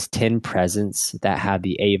of those 10 presents that have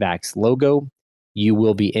the AVAX logo, you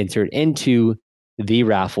will be entered into the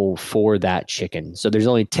raffle for that chicken. So there's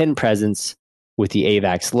only 10 presents with the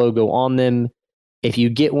AVAX logo on them. If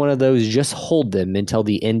you get one of those, just hold them until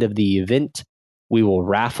the end of the event. We will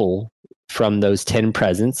raffle from those 10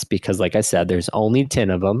 presents because, like I said, there's only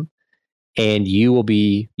 10 of them, and you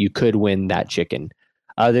could win that chicken.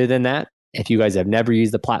 Other than that, if you guys have never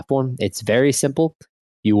used the platform, it's very simple.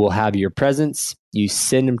 You will have your presents. You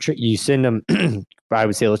send them. I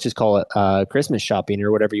would say, let's just call it Christmas shopping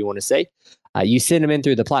or whatever you want to say. You send them in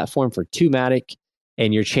through the platform for 2 Matic,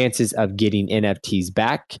 and your chances of getting NFTs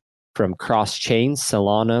back from cross chains,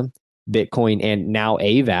 Solana, Bitcoin, and now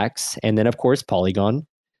AVAX, and then of course Polygon,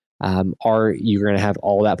 you're going to have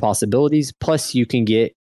all that possibilities. Plus, you can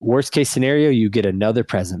get, worst case scenario, you get another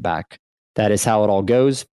present back. That is how it all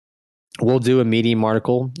goes. We'll do a Medium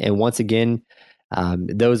article, and once again,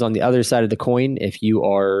 those on the other side of the coin, if you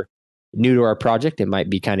are new to our project, it might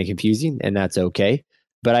be kind of confusing, and that's okay.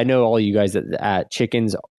 But I know all you guys at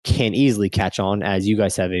Chickens can easily catch on, as you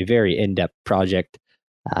guys have a very in-depth project.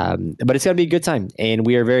 But it's going to be a good time, and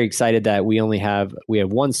we are very excited that we have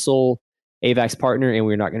one sole AVAX partner, and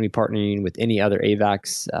we're not going to be partnering with any other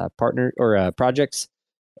AVAX partner or projects.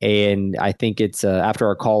 And I think it's after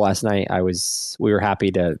our call last night, we were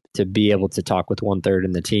happy to be able to talk with 1/3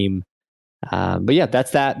 in the team. But yeah,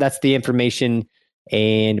 that's the information.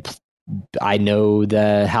 And I know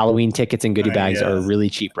the Halloween tickets and goodie bags are really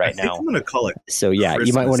cheap right now. I'm going to call it. So yeah, Christmas,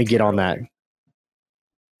 you might want to get on that.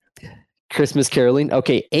 Christmas caroling.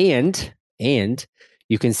 Okay. And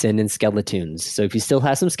you can send in skeletons. So if you still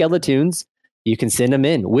have some skeletons, you can send them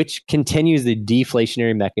in, which continues the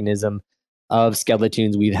deflationary mechanism of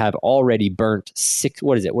skeletons. We have already burnt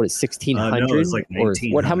 1,600? No, it's like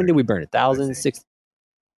 1,900. How many did we burn? 1,000? 6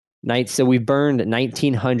 nights. So we've burned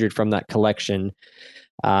 1,900 from that collection.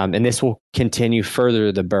 And this will continue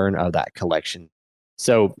further the burn of that collection.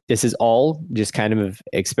 So this is all just kind of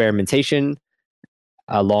experimentation,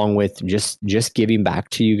 along with just giving back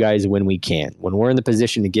to you guys when we can. When we're in the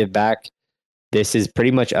position to give back, this is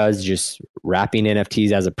pretty much us just wrapping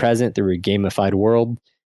NFTs as a present through a gamified world,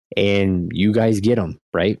 and you guys get them,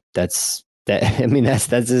 right? That's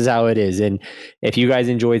just how it is. And if you guys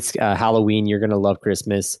enjoyed Halloween, you're going to love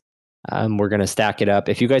Christmas. We're going to stack it up.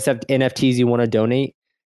 If you guys have NFTs you want to donate,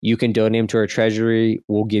 you can donate them to our treasury.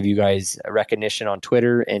 We'll give you guys a recognition on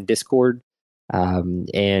Twitter and Discord.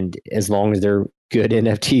 And as long as they're good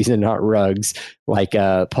NFTs and not rugs like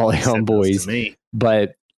Polygon Boys.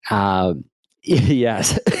 But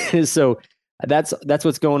yes. So that's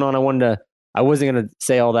what's going on. I wasn't going to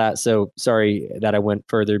say all that. So sorry that I went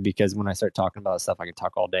further, because when I start talking about stuff, I can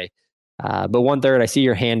talk all day. But 1/3, I see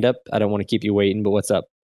your hand up. I don't want to keep you waiting, but what's up?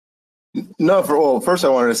 No, first I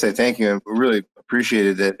wanted to say thank you. I really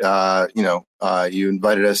appreciated that, you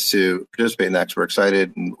invited us to participate next. We're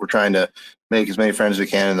excited, and we're trying to make as many friends as we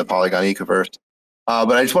can in the Polygon ecoverse.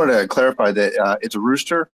 But I just wanted to clarify that it's a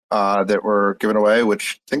rooster that we're giving away,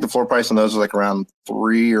 which I think the floor price on those is like around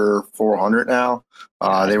 300 or 400 now.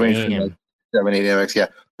 They range from like 780 MX. Yeah,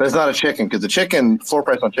 but it's not a chicken, because the floor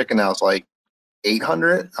price on chicken now is like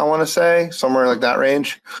 800. I want to say somewhere like that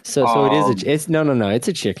range. So it is. It's no. It's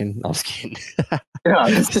a chicken. I was kidding.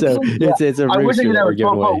 Yeah. So it's a I wish I rooster could that have we're a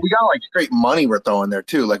giving total. away. We got like straight money we're throwing there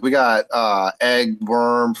too. Like we got egg,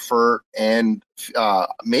 worm, fur, and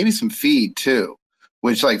maybe some feed too.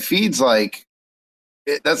 Which like feeds like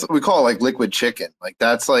that's what we call it, like liquid chicken. Like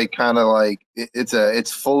that's like kind of like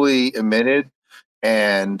it's fully emitted,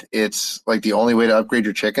 and it's like the only way to upgrade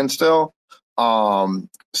your chicken still.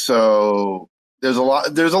 So there's a lot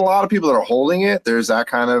of people that are holding it. There's that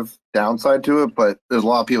kind of downside to it, but there's a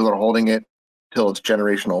lot of people that are holding it till it's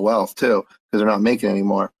generational wealth too, because they're not making it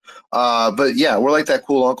anymore. But yeah, we're like that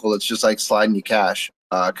cool uncle that's just like sliding you cash.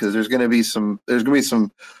 Because there's gonna be some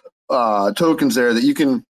tokens there that you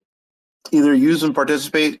can either use and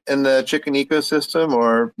participate in the chicken ecosystem,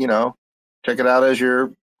 or check it out as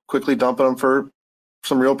you're quickly dumping them for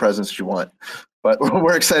some real presents that you want. But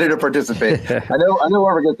we're excited to participate. I know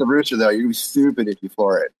whoever gets the rooster though, you'll be stupid if you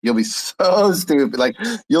floor it. You'll be so stupid. Like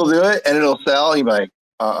you'll do it and it'll sell. And you'll be like,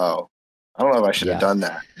 I don't know if I should have done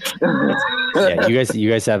that. Yeah, you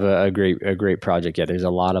guys have a great project. Yeah, there's a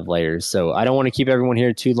lot of layers. So I don't want to keep everyone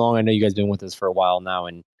here too long. I know you guys been with us for a while now,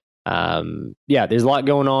 and yeah, there's a lot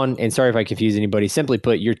going on. And sorry if I confuse anybody. Simply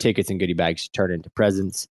put, your tickets and goodie bags turn into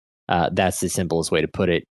presents. That's the simplest way to put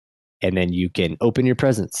it. And then you can open your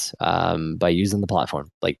presents by using the platform.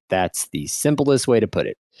 Like that's the simplest way to put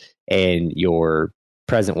it. And your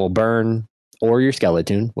present will burn, or your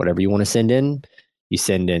skeleton, whatever you want to send in. You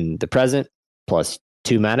send in the present plus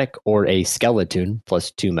 2 Matic, or a skeleton plus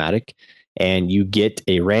 2 Matic, and you get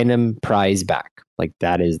a random prize back. Like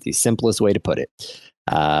that is the simplest way to put it.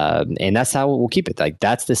 And that's how we'll keep it. Like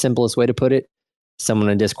that's the simplest way to put it. Someone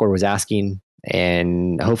in Discord was asking,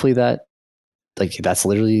 and hopefully that's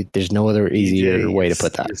literally, there's no other easier way to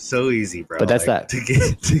put that. It's so easy, bro. But that's like, to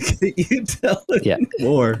get you telling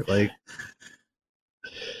more. Like,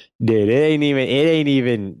 dude, it ain't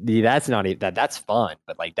even that's not even that's fun,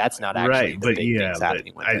 but like that's not actually right. the But big things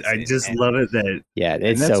happening with it. I just love it that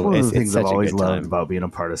it's that's so one of the it's things I've such a always good loved time. about being a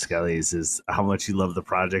part of Skelly's is how much you love the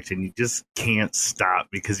project, and you just can't stop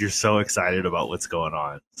because you're so excited about what's going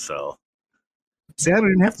on. So see, I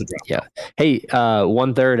don't even have to drop. Yeah. Hey,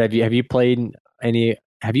 1/3.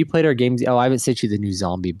 Have you played our games? Oh, I haven't sent you the new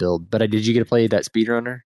zombie build, but did you get to play that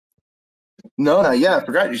speedrunner? No, not yet. I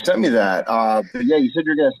forgot you sent me that. But yeah, you said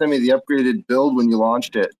you're gonna send me the upgraded build when you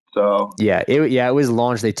launched it. So it was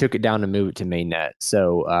launched. They took it down to move it to mainnet.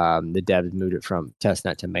 So the devs moved it from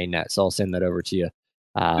testnet to mainnet. So I'll send that over to you.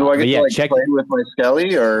 do I get to play with my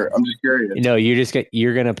Skelly, or I'm just curious? No,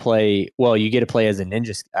 you're gonna play. Well, you get to play as a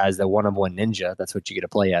ninja, as the 1-of-1 ninja. That's what you get to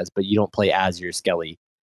play as, but you don't play as your Skelly.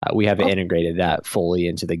 We haven't integrated that fully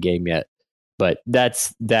into the game yet, but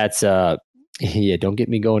that's yeah. Don't get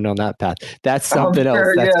me going on that path. That's something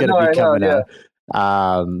else that's going to be coming out.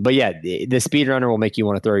 But yeah, the speedrunner will make you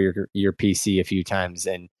want to throw your PC a few times,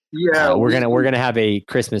 and we're gonna have a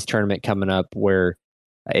Christmas tournament coming up where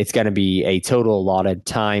it's going to be a total allotted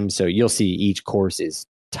time. So you'll see each course is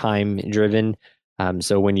time driven.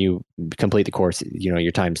 So when you complete the course,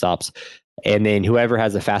 your time stops. And then whoever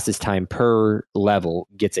has the fastest time per level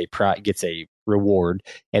gets a reward,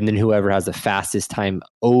 and then whoever has the fastest time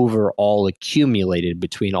overall accumulated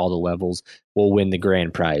between all the levels will win the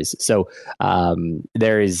grand prize. So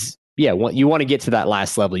there is you want to get to that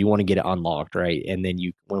last level, you want to get it unlocked, right? And then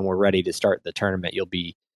when we're ready to start the tournament, you'll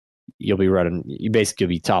be running. You basically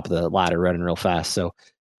be top of the ladder, running real fast. So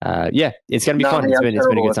it's gonna be fun. It's been a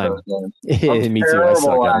good time. Me too. I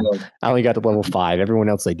suck at them. I only got to level 5. Everyone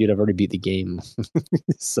else, like, dude, I've already beat the game.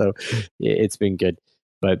 So it's been good.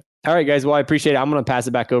 But all right, guys. Well, I appreciate it. I'm gonna pass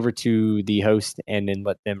it back over to the host and then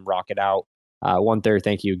let them rock it out. 1/3.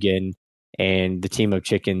 Thank you again, and the team of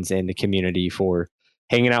chickens and the community for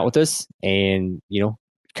hanging out with us, and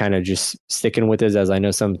kind of just sticking with us, as I know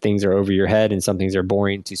some things are over your head and some things are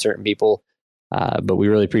boring to certain people. But we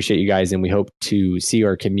really appreciate you guys, and we hope to see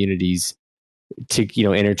our communities to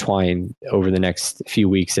intertwine over the next few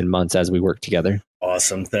weeks and months as we work together.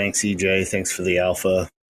 Awesome. Thanks, EJ. Thanks for the alpha.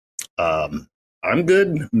 I'm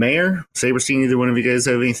good. Mayor, Saberstein, either one of you guys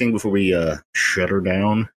have anything before we shut her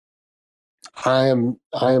down? I am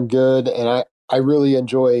good, and I really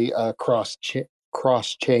enjoy cross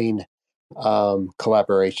chain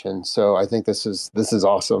collaboration. So I think this is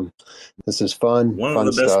awesome. This is fun. One fun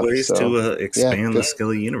of the best stuff, ways to expand the good.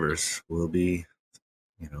 Skelly universe will be,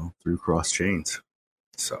 through cross chains.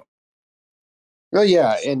 So. Well,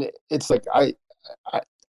 yeah, and it's like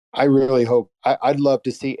I really hope I'd love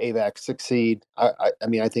to see AVAX succeed. I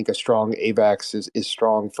mean, I think a strong AVAX is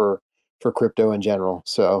strong for crypto in general.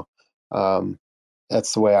 So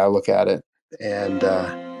that's the way I look at it. And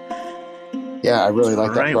I really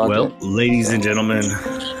like that project. Well, ladies and gentlemen,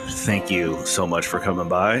 thank you so much for coming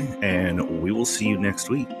by, and we will see you next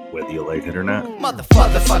week, whether you like it or not.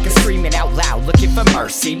 Motherfuckers screaming out loud, looking for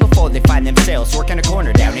mercy before they find themselves working a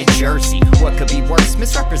corner down in Jersey. What could be worse?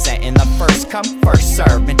 Misrepresenting the first come, first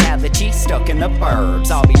serve mentality stuck in the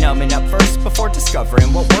burbs. I'll be numbing up first before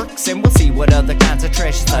discovering what works, and we'll see what other kinds of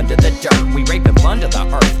treasures under the dirt. We rape and plunder the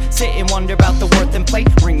earth, sit and wonder about the worth and play,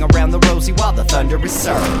 ring around the rosy while the thunder is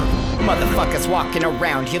served. Motherfuckers walking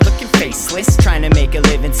around here looking faceless, trying to make a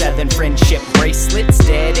living selling friendship bracelets.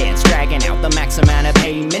 Dead ends dragging out the max amount of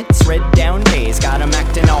payments. Red down days got them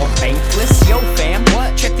acting all bankless. Yo fam,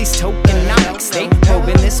 what? Check these tokenomics. They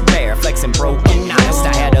probing this bear, flexing broken honest.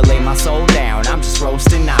 I had to lay my soul down, I'm just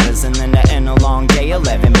roasting nadas. And then to end a long day,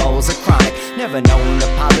 11 bowls of chronic. Never known to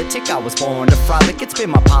politic, I was born to frolic. It's been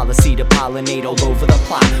my policy to pollinate all over the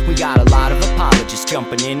plot. We got a lot of apologists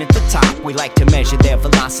jumping in at the top. We like to measure their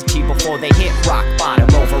velocity before they hit rock bottom.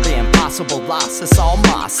 Over impossible loss, it's all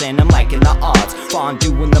moss, and I'm liking the odds.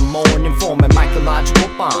 Fondue in the morning, forming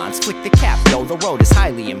mycological bonds. Flick the cap, yo, the road is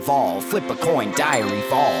highly involved. Flip a coin, diary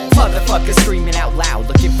evolve. Motherfuckers screaming out loud,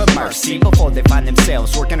 looking for mercy before they find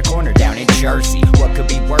themselves working a corner down in Jersey. What could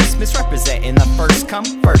be worse? Misrepresenting the first come,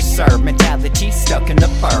 first serve mentality stuck in the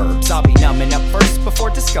burbs. I'll be numbing up first before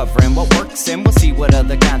discovering what works, and we'll see what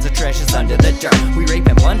other kinds of treasures under the dirt. We rape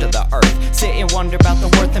and plunder the earth, sit and wonder about the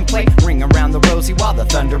worth and play, ring around the rosy while the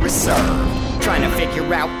thunder is served. Trying to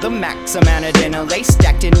figure out the max amount of dinner lace,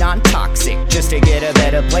 acting non-toxic just to get a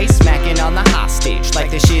better place. Smacking on the hostage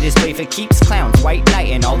like the shit is play for keeps. Clowns, white knight,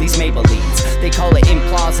 and all these Maybellines. They call it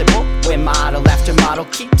implausible when model after model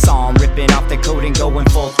keeps on ripping off the coat and going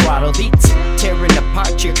full throttle beats, tearing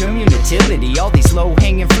apart your community. All these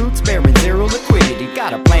low-hanging fruits bearing zero liquidity.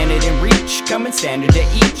 Got a planet in reach, coming standard to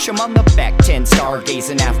each. I'm on the back 10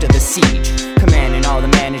 stargazing after the siege, commanding all the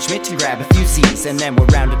management to grab a few Z's, and then we'll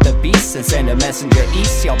round up the beasts and send a messenger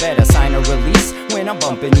east. Y'all better sign a release when I'm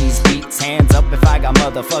bumping these beats. Hands up if I got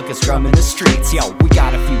motherfuckers drumming the streets. Yo, we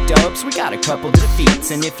got a few dubs, we got a couple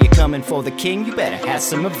defeats, and if you're coming for the king, you better have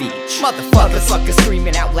some of each. Motherfuckers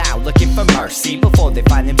screaming out loud, looking for mercy before they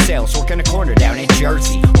find themselves working a corner down in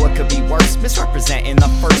Jersey. What could be worse? Misrepresenting the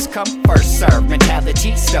first come, first serve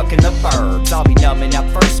mentality stuck in the burbs. I'll be numbing up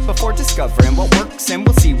first before discovering what works, and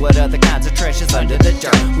we'll see what other kinds of treasures under the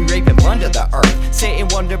dirt. We rape and plunder the earth, sit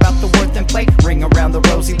and wonder about the worth and play, ring around the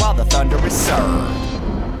rosy while the thunder is served.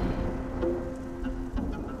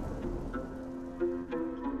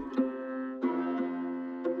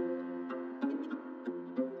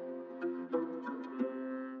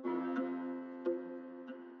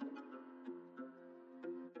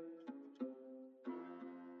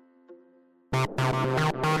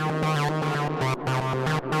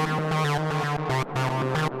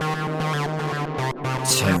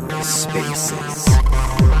 TerraSpaces.